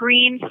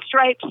green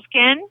striped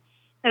skin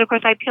that, of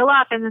course, I peel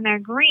off, and then they're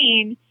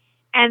green.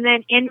 And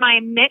then in my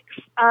mix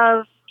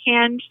of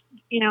canned,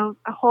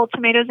 whole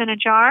tomatoes in a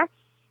jar,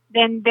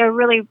 then they're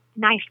really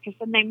nice because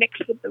then they mix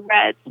with the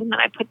reds, and then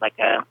I put like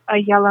a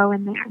yellow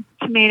in there,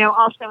 tomato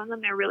also, and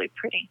then they're really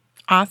pretty.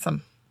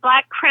 Awesome.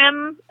 Black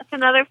creme, that's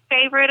another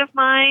favorite of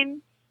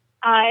mine.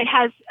 It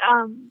has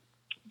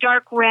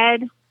dark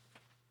red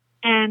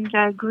and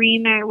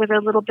green with a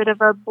little bit of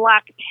a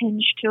black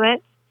tinge to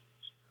it.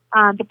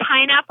 The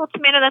pineapple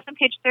tomato, that's on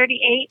page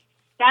 38.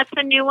 That's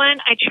a new one.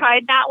 I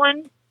tried that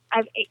one.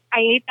 I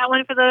ate that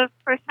one for the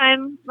first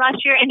time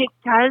last year, and it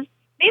does.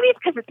 Maybe it's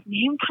because it's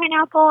named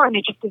pineapple and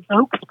it just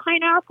evokes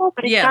pineapple,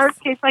 but it does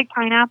taste like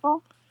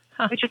pineapple,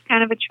 which is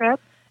kind of a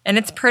trip. And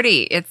it's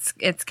pretty. It's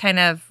kind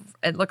of,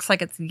 it looks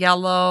like it's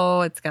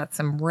yellow. It's got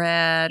some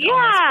red.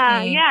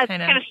 Yeah, pink, it's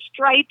kind of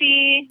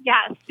stripy.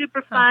 Yeah,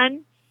 super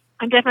fun.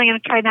 I'm definitely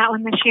going to try that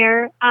one this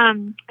year.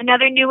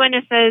 Another new one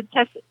is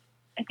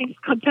I think it's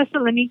called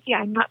Thessaloniki.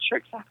 I'm not sure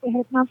exactly how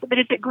to pronounce it, but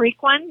it's a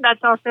Greek one.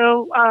 That's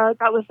also,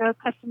 that was a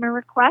customer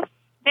request.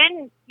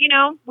 Then,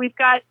 we've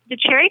got the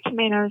cherry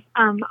tomatoes.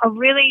 A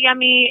really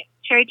yummy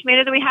cherry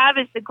tomato that we have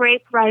is the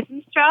Grape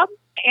Risenstraub,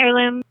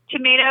 heirloom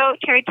tomato,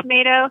 cherry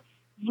tomato,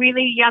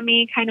 really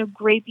yummy, kind of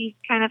grapey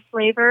kind of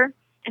flavor.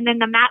 And then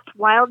the Matt's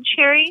Wild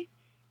Cherry,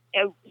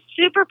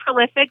 super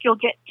prolific. You'll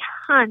get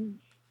tons.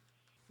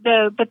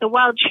 But the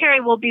wild cherry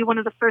will be one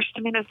of the first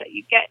tomatoes that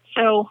you get.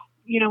 So,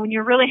 when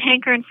you're really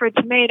hankering for a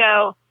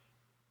tomato,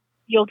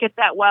 you'll get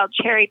that wild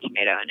cherry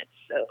tomato, and it's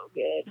so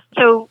good.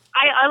 So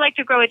I like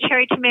to grow a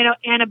cherry tomato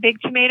and a big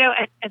tomato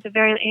at the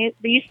very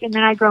least, and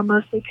then I grow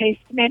mostly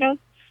paste tomatoes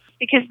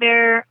because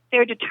they're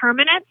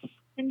determinants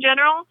in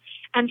general,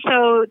 and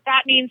so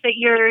that means that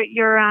your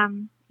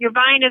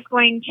vine is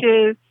going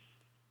to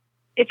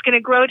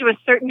grow to a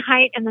certain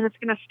height, and then it's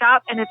going to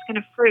stop, and it's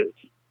going to fruit,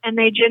 and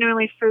they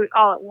generally fruit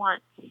all at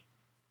once,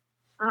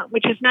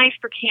 which is nice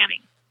for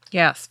canning.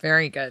 Yes,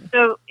 very good.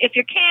 So if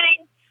you're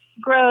canning,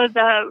 grow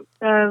the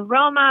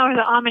Roma or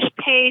the Amish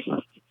paste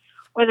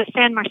or the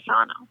San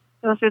Marzano.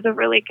 Those are the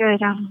really good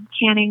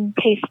canning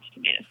paste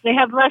tomatoes. They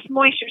have less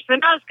moisture, so they're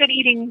not as good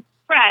eating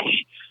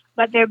fresh,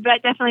 but they're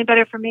definitely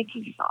better for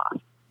making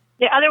sauce.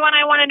 The other one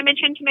I wanted to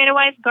mention,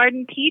 tomato-wise,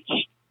 Garden Peach.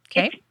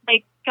 Okay. It's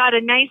like got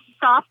a nice,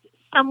 soft,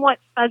 somewhat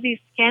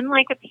fuzzy skin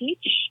like a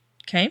peach.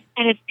 Okay.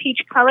 And it's peach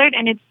colored,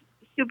 and it's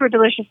super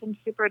delicious and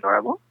super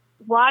adorable.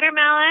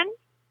 Watermelon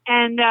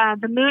and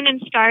the Moon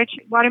and Star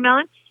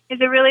watermelon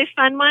is a really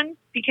fun one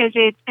because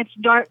it's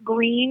dark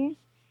green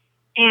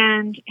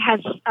and has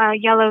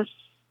yellow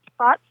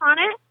spots on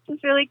it.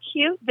 It's really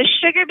cute. The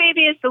Sugar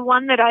Baby is the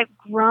one that I've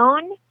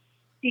grown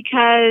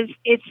because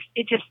it's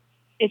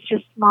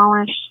just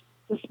smallish,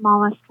 the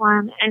smallest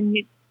one, and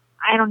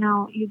I don't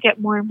know, you get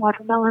more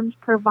watermelons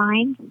per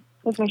vine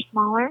because they're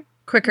smaller.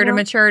 Quicker to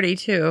maturity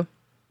too,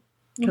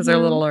 because they're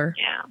littler.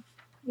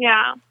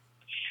 Yeah.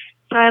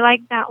 So I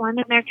like that one,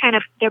 and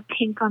they're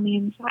pink on the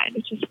inside,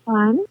 which is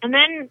fun. And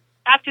then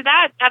after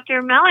that,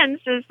 after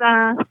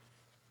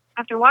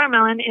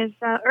watermelon is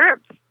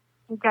herbs.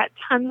 We've got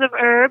tons of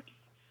herbs.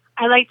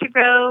 I like to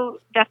grow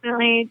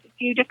definitely a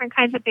few different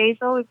kinds of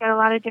basil. We've got a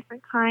lot of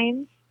different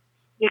kinds.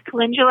 The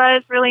calendula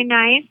is really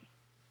nice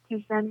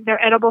because then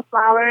they're edible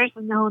flowers,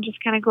 and they'll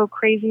just kind of go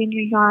crazy in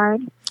your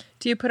yard.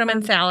 Do you put them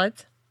in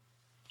salads?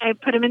 I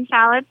put them in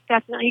salads,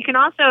 definitely. You can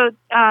also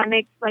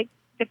make like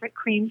different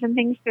creams and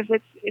things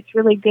because it's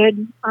really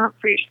good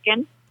for your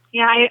skin.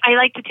 Yeah, I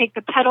like to take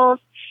the petals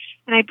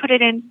and I put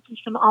it in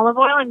some olive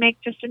oil and make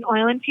just an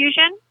oil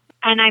infusion.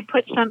 And I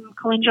put some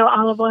calendula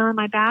olive oil in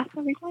my bath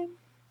every time.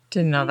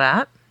 Didn't know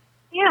that.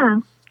 Yeah.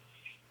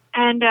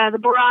 And the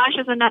borage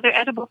is another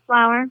edible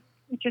flower,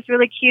 which is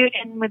really cute.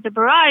 And with the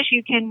borage,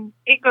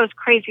 it goes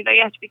crazy, though.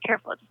 You have to be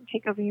careful. It doesn't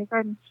take over your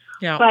garden.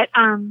 Yeah. But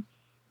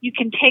you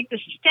can take the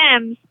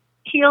stems,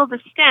 peel the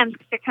stems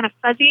because they're kind of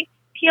fuzzy,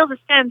 peel the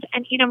stems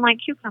and eat them like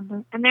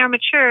cucumber. And they're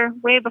mature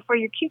way before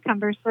your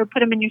cucumbers, so put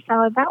them in your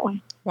salad that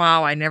way.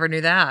 Wow, I never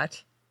knew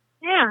that.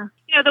 Yeah.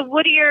 The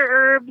woodier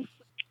herbs,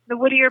 the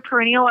woodier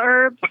perennial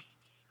herbs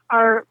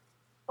are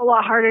a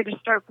lot harder to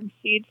start from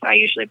seeds, so I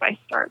usually buy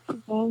starts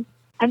of those.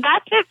 And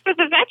that's it for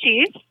the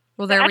veggies.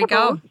 Well, there we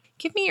go.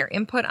 Give me your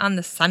input on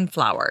the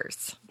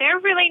sunflowers. They're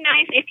really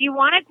nice. If you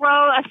want to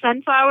grow a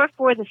sunflower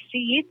for the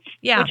seeds,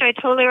 which I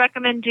totally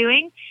recommend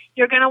doing,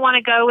 you're going to want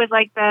to go with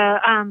like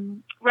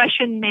the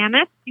Russian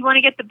mammoth. You want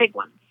to get the big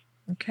ones.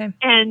 Okay.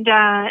 And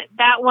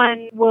that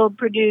one will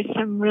produce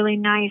some really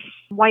nice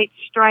white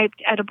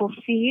striped edible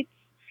seeds.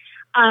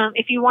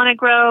 If you want to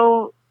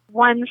grow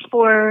ones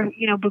for,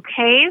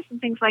 bouquets and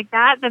things like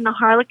that, then the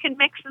Harlequin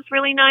mix is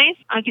really nice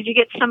because you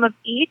get some of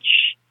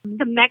each.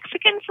 The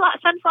Mexican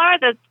sunflower,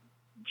 the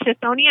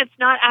Tithonia, it's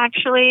not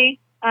actually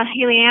a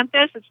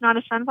helianthus. It's not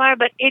a sunflower,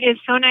 but it is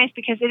so nice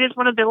because it is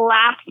one of the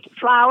last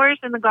flowers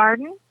in the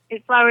garden.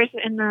 It flowers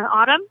in the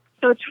autumn.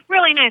 So it's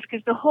really nice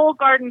because the whole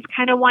garden's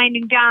kind of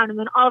winding down, and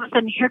then all of a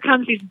sudden here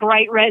comes these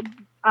bright red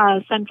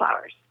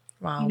sunflowers.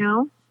 Wow.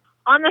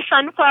 On the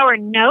sunflower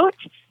note,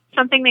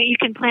 something that you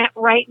can plant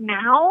right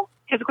now,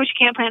 because of course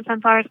you can't plant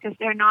sunflowers because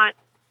they're not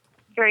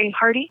very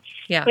hardy.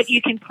 Yes. But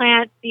you can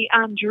plant the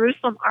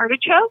Jerusalem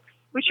artichokes,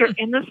 which are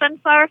in the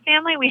sunflower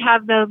family. We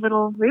have the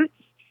little roots,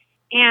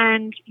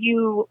 and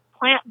you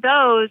plant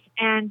those,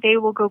 and they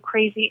will go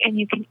crazy, and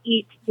you can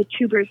eat the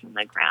tubers in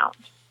the ground.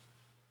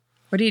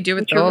 What do you do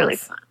with those? Are really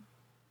fun.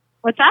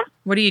 What's that?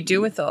 What do you do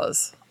with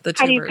those? The tubers?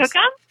 How do you cook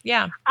them?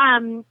 Yeah.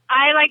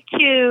 I like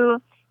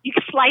to. You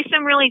can slice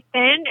them really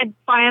thin and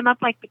fry them up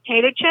like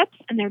potato chips,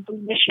 and they're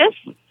delicious.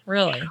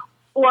 Really?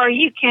 Or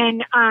you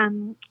can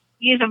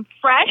use them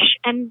fresh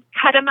and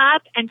cut them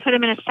up and put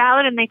them in a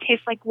salad, and they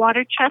taste like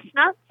water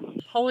chestnuts.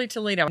 Holy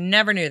Toledo.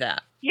 Never knew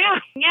that. Yeah.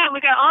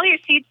 We got all your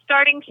seed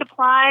starting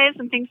supplies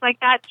and things like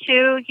that,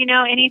 too.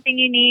 Anything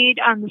you need.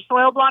 The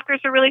soil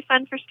blockers are really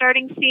fun for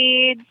starting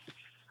seeds.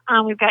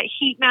 We've got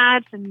heat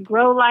mats and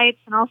grow lights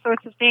and all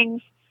sorts of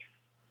things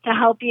to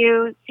help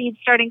you. Seed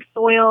starting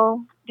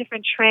soil,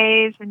 different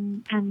trays,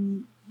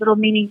 and little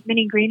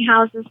mini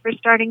greenhouses for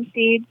starting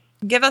seeds.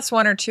 Give us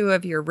one or two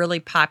of your really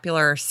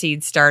popular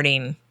seed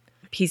starting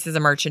pieces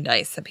of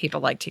merchandise that people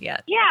like to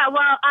get. Yeah,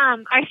 well,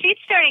 our seed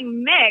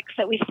starting mix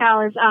that we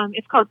sell is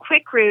it's called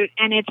Quick Root,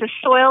 and it's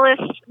a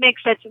soilless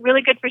mix that's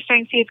really good for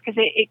starting seeds because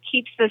it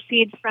keeps the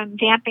seeds from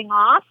damping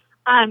off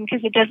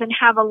because it doesn't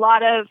have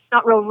it's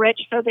not real rich,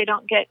 so they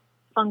don't get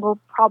fungal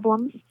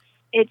problems.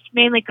 It's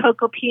mainly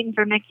cocoa peat and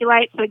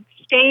vermiculite, so it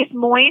stays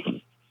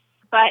moist,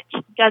 but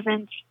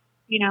doesn't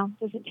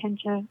tend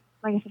to,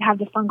 like I said, have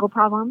the fungal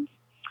problems.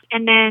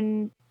 And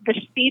then the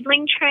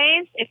seedling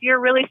trays, if you're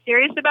really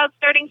serious about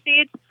starting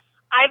seeds,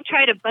 I've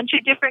tried a bunch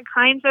of different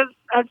kinds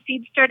of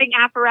seed starting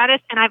apparatus,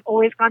 and I've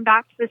always gone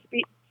back to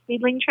the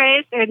seedling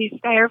trays. They're these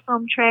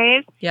styrofoam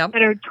trays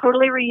that are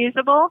totally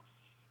reusable,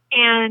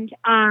 and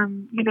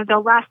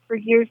they'll last for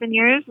years and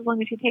years as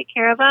long as you take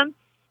care of them.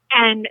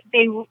 And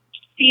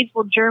seeds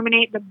will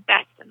germinate the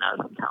best in those,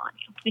 I'm telling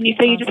you.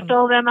 And you just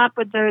fill them up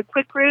with the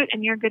Quick Root,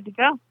 and you're good to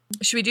go.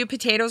 Should we do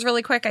potatoes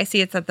really quick? I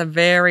see it's at the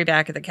very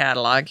back of the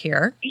catalog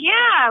here.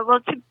 Yeah, well,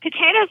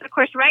 potatoes, of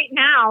course, right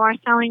now are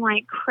selling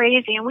like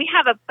crazy. And we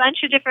have a bunch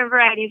of different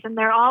varieties, and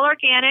they're all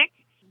organic.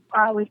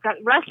 We've got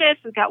russets,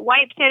 we've got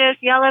white potatoes,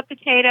 yellow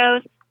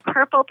potatoes,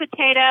 purple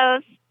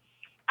potatoes.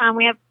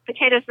 We have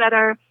potatoes that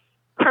are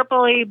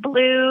purpley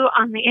blue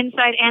on the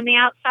inside and the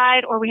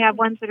outside, or we have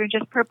ones that are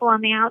just purple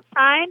on the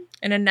outside.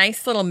 And a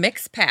nice little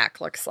mix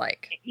pack, looks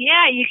like.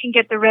 Yeah, you can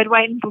get the red,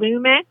 white, and blue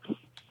mix.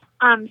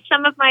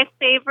 Some of my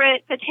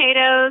favorite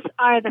potatoes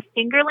are the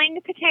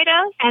fingerling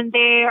potatoes, and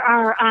they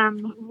are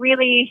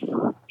really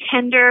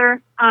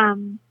tender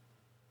and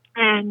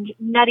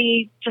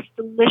nutty, just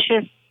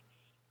delicious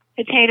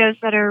potatoes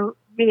that are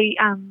really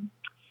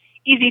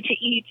easy to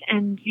eat,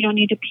 and you don't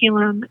need to peel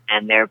them,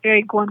 and they're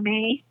very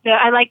gourmet.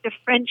 I like the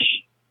French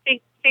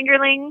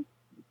fingerling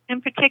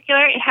in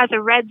particular. It has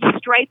a red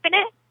stripe in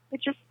it,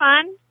 which is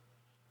fun,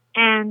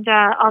 and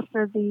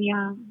also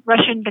the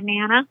Russian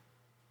banana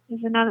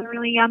is another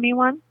really yummy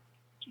one.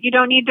 You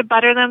don't need to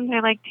butter them.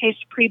 They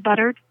taste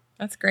pre-buttered.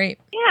 That's great.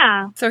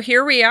 Yeah. So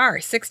here we are,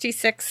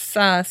 66,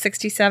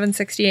 67,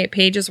 68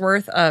 pages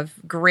worth of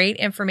great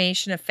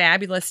information, a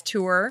fabulous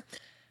tour.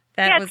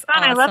 That was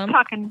fun. awesome. I love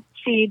talking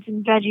seeds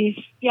and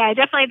veggies. Yeah,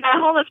 definitely. That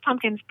whole list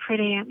pumpkin's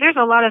pretty. There's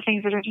a lot of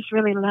things that are just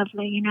really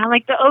lovely,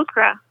 like the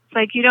okra.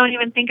 It's you don't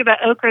even think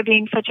about okra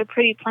being such a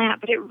pretty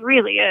plant, but it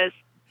really is.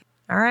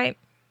 All right.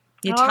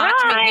 You All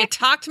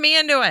talked me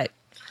into it.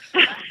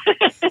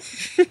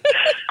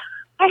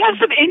 I have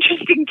some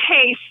interesting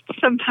tastes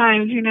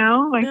sometimes,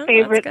 my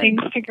favorite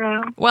things to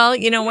grow. Well,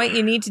 you know what?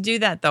 You need to do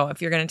that, though.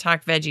 If you're going to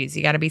talk veggies,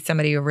 you got to be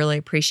somebody who really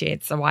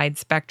appreciates the wide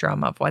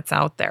spectrum of what's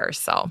out there.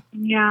 So,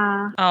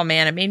 yeah. Oh,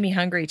 man, it made me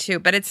hungry, too.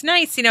 But it's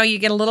nice, you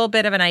get a little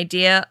bit of an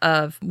idea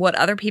of what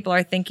other people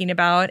are thinking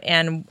about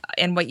and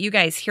what you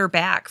guys hear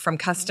back from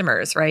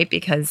customers, right?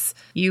 Because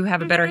you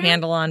have a better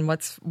handle on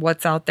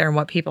what's out there and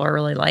what people are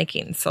really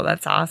liking. So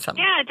that's awesome.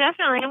 Yeah,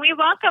 definitely. And we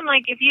welcome,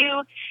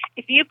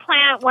 if you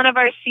plant one of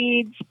our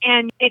seeds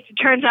and it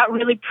turns out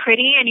really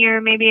pretty and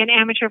you're maybe an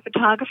amateur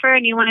photographer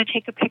and you want to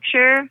take a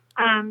picture,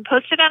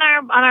 post it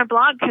on our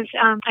blog because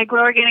at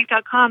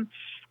groworganic.com,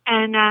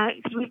 and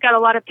cause we've got a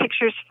lot of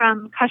pictures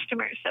from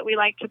customers that we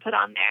like to put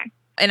on there.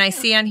 And I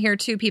see on here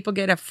too, people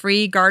get a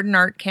free garden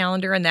art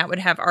calendar, and that would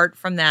have art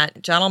from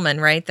that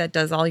gentleman, right? That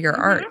does all your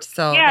art.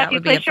 So yeah, that if you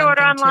would be a place your fun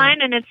order thing, online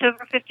too. and it's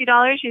over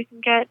 $50, you can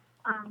get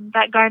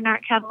that garden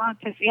art catalog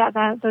because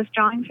those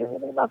drawings are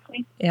really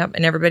lovely. Yep,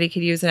 and everybody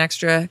could use an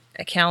extra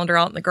calendar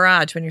out in the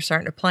garage when you're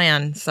starting to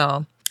plan.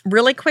 So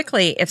really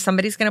quickly, if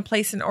somebody's going to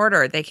place an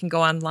order, they can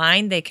go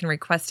online, they can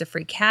request a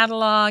free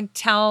catalog,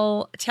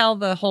 tell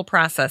the whole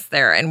process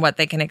there and what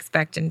they can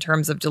expect in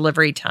terms of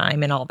delivery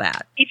time and all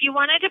that. If you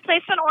wanted to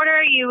place an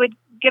order, you would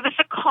give us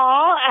a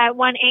call at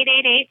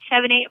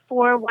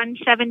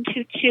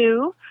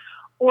 1-888-784-1722,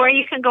 or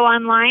you can go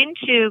online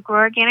to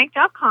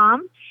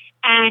groworganic.com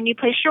and you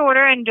place your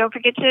order, and don't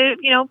forget to,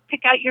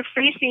 pick out your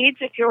free seeds.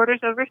 If your order's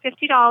over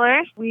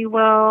 $50, we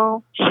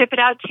will ship it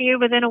out to you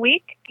within a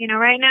week.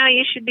 Right now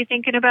you should be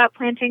thinking about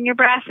planting your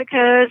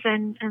brassicas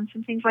and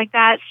some things like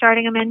that,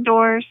 starting them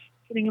indoors,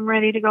 getting them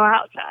ready to go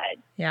outside.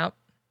 Yep.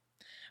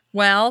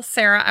 Well,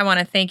 Sarah, I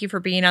want to thank you for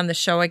being on the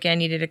show again.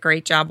 You did a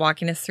great job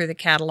walking us through the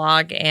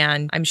catalog,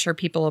 and I'm sure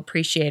people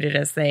appreciate it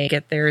as they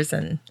get theirs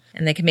and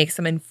they can make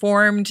some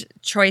informed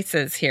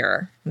choices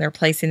here when they're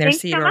placing their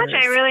seed orders. Thanks so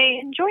much. I really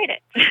enjoyed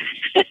it.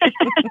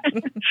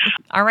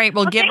 All right.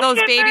 Well, give those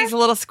babies a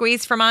little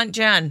squeeze from Aunt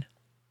Jen.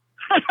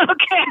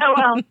 Okay, I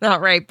will. All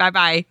right.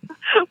 Bye-bye.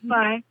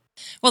 Bye.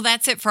 Well,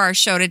 that's it for our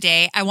show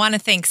today. I want to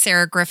thank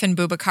Sarah Griffin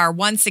Bubakar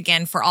once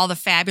again for all the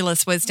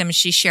fabulous wisdom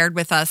she shared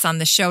with us on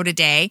the show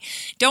today.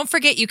 Don't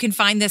forget you can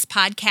find this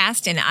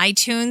podcast in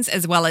iTunes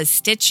as well as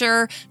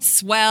Stitcher,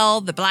 Swell,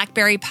 the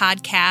BlackBerry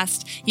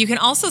Podcast. You can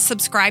also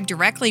subscribe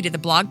directly to the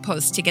blog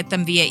posts to get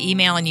them via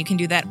email, and you can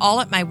do that all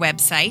at my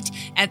website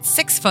at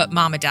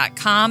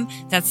 6footmama.com.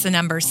 That's the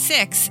number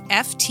 6,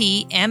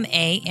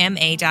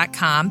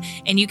 FTMAMA.com.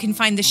 And you can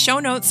find the show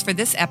notes for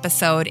this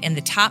episode in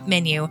the top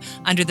menu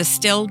under the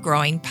Still Growing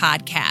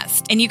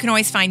podcast. And you can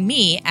always find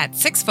me at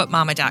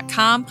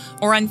 6footmama.com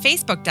or on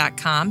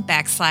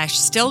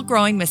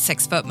facebook.com/stillgrowing with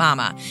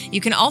 6footmama. You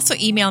can also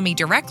email me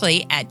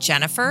directly at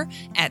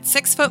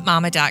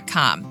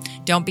jennifer@6footmama.com.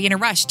 Don't be in a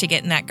rush to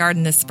get in that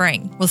garden this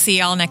spring. We'll see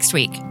you all next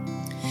week.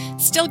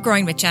 Still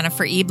Growing with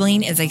Jennifer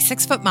Ebling is a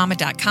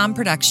 6footmama.com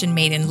production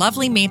made in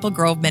lovely Maple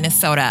Grove,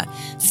 Minnesota.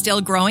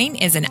 Still Growing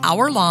is an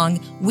hour-long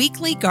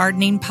weekly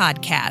gardening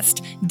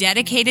podcast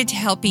dedicated to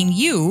helping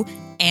you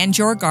and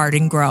your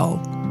garden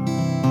grow.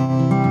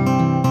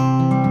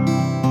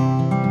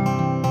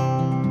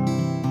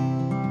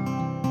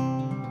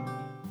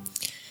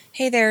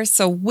 Hey there.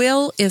 So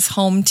Will is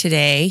home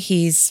today.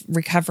 He's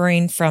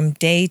recovering from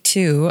day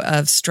 2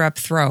 of strep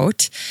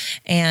throat.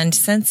 And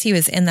since he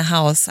was in the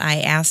house, I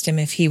asked him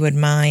if he would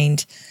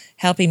mind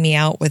helping me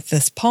out with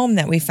this poem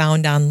that we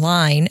found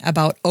online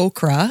about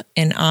okra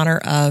in honor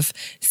of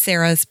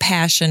Sarah's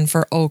passion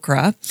for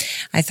okra.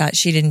 I thought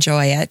she'd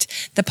enjoy it.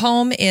 The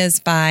poem is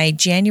by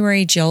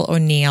January Jill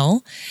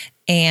O'Neill,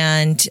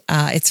 and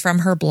it's from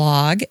her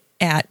blog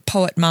at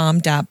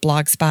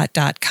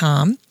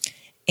poetmom.blogspot.com.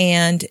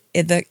 And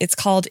it's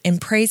called In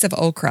Praise of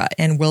Okra,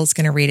 and Will's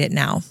going to read it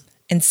now.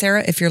 And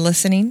Sarah, if you're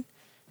listening,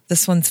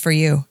 this one's for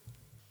you.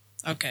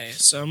 Okay,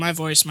 so my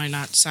voice might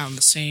not sound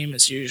the same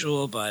as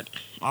usual, but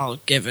I'll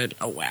give it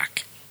a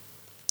whack.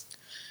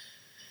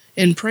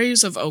 In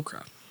praise of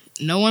okra,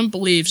 no one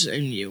believes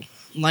in you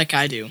like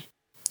I do.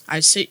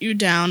 I sit you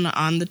down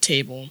on the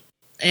table,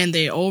 and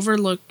they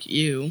overlook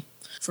you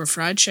for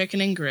fried chicken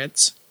and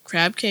grits,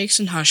 crab cakes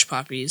and hush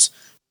puppies,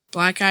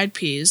 black-eyed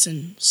peas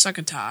and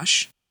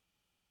succotash,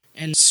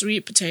 and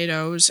sweet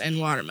potatoes and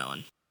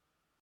watermelon.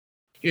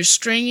 Your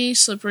stringy,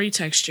 slippery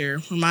texture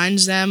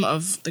reminds them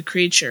of the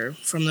creature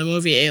from the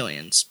movie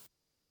Aliens.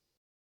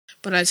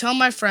 But I tell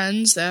my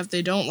friends that if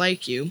they don't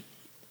like you,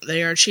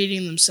 they are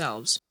cheating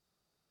themselves.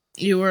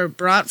 You were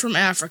brought from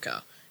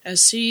Africa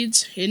as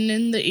seeds hidden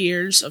in the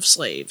ears of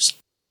slaves.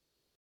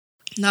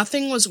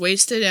 Nothing was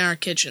wasted in our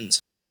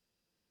kitchens.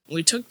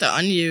 We took the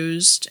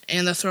unused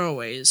and the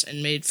throwaways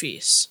and made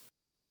feasts.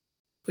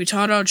 We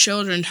taught our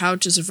children how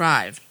to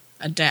survive,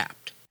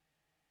 adapt.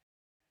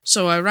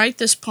 So I write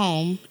this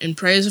poem in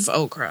praise of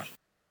okra,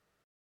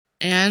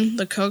 and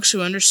the cooks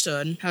who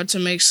understood how to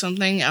make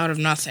something out of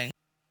nothing.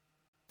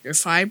 Your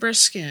fibrous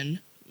skin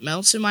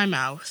melts in my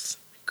mouth,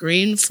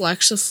 green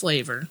flecks of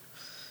flavor,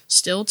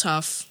 still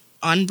tough,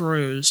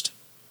 unbruised,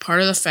 part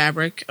of the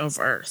fabric of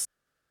earth.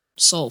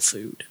 Soul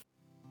food.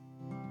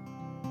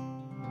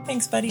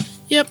 Thanks, buddy.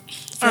 Yep.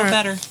 Feel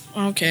better.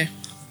 Okay.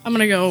 I'm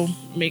gonna go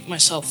make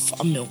myself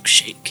a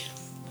milkshake.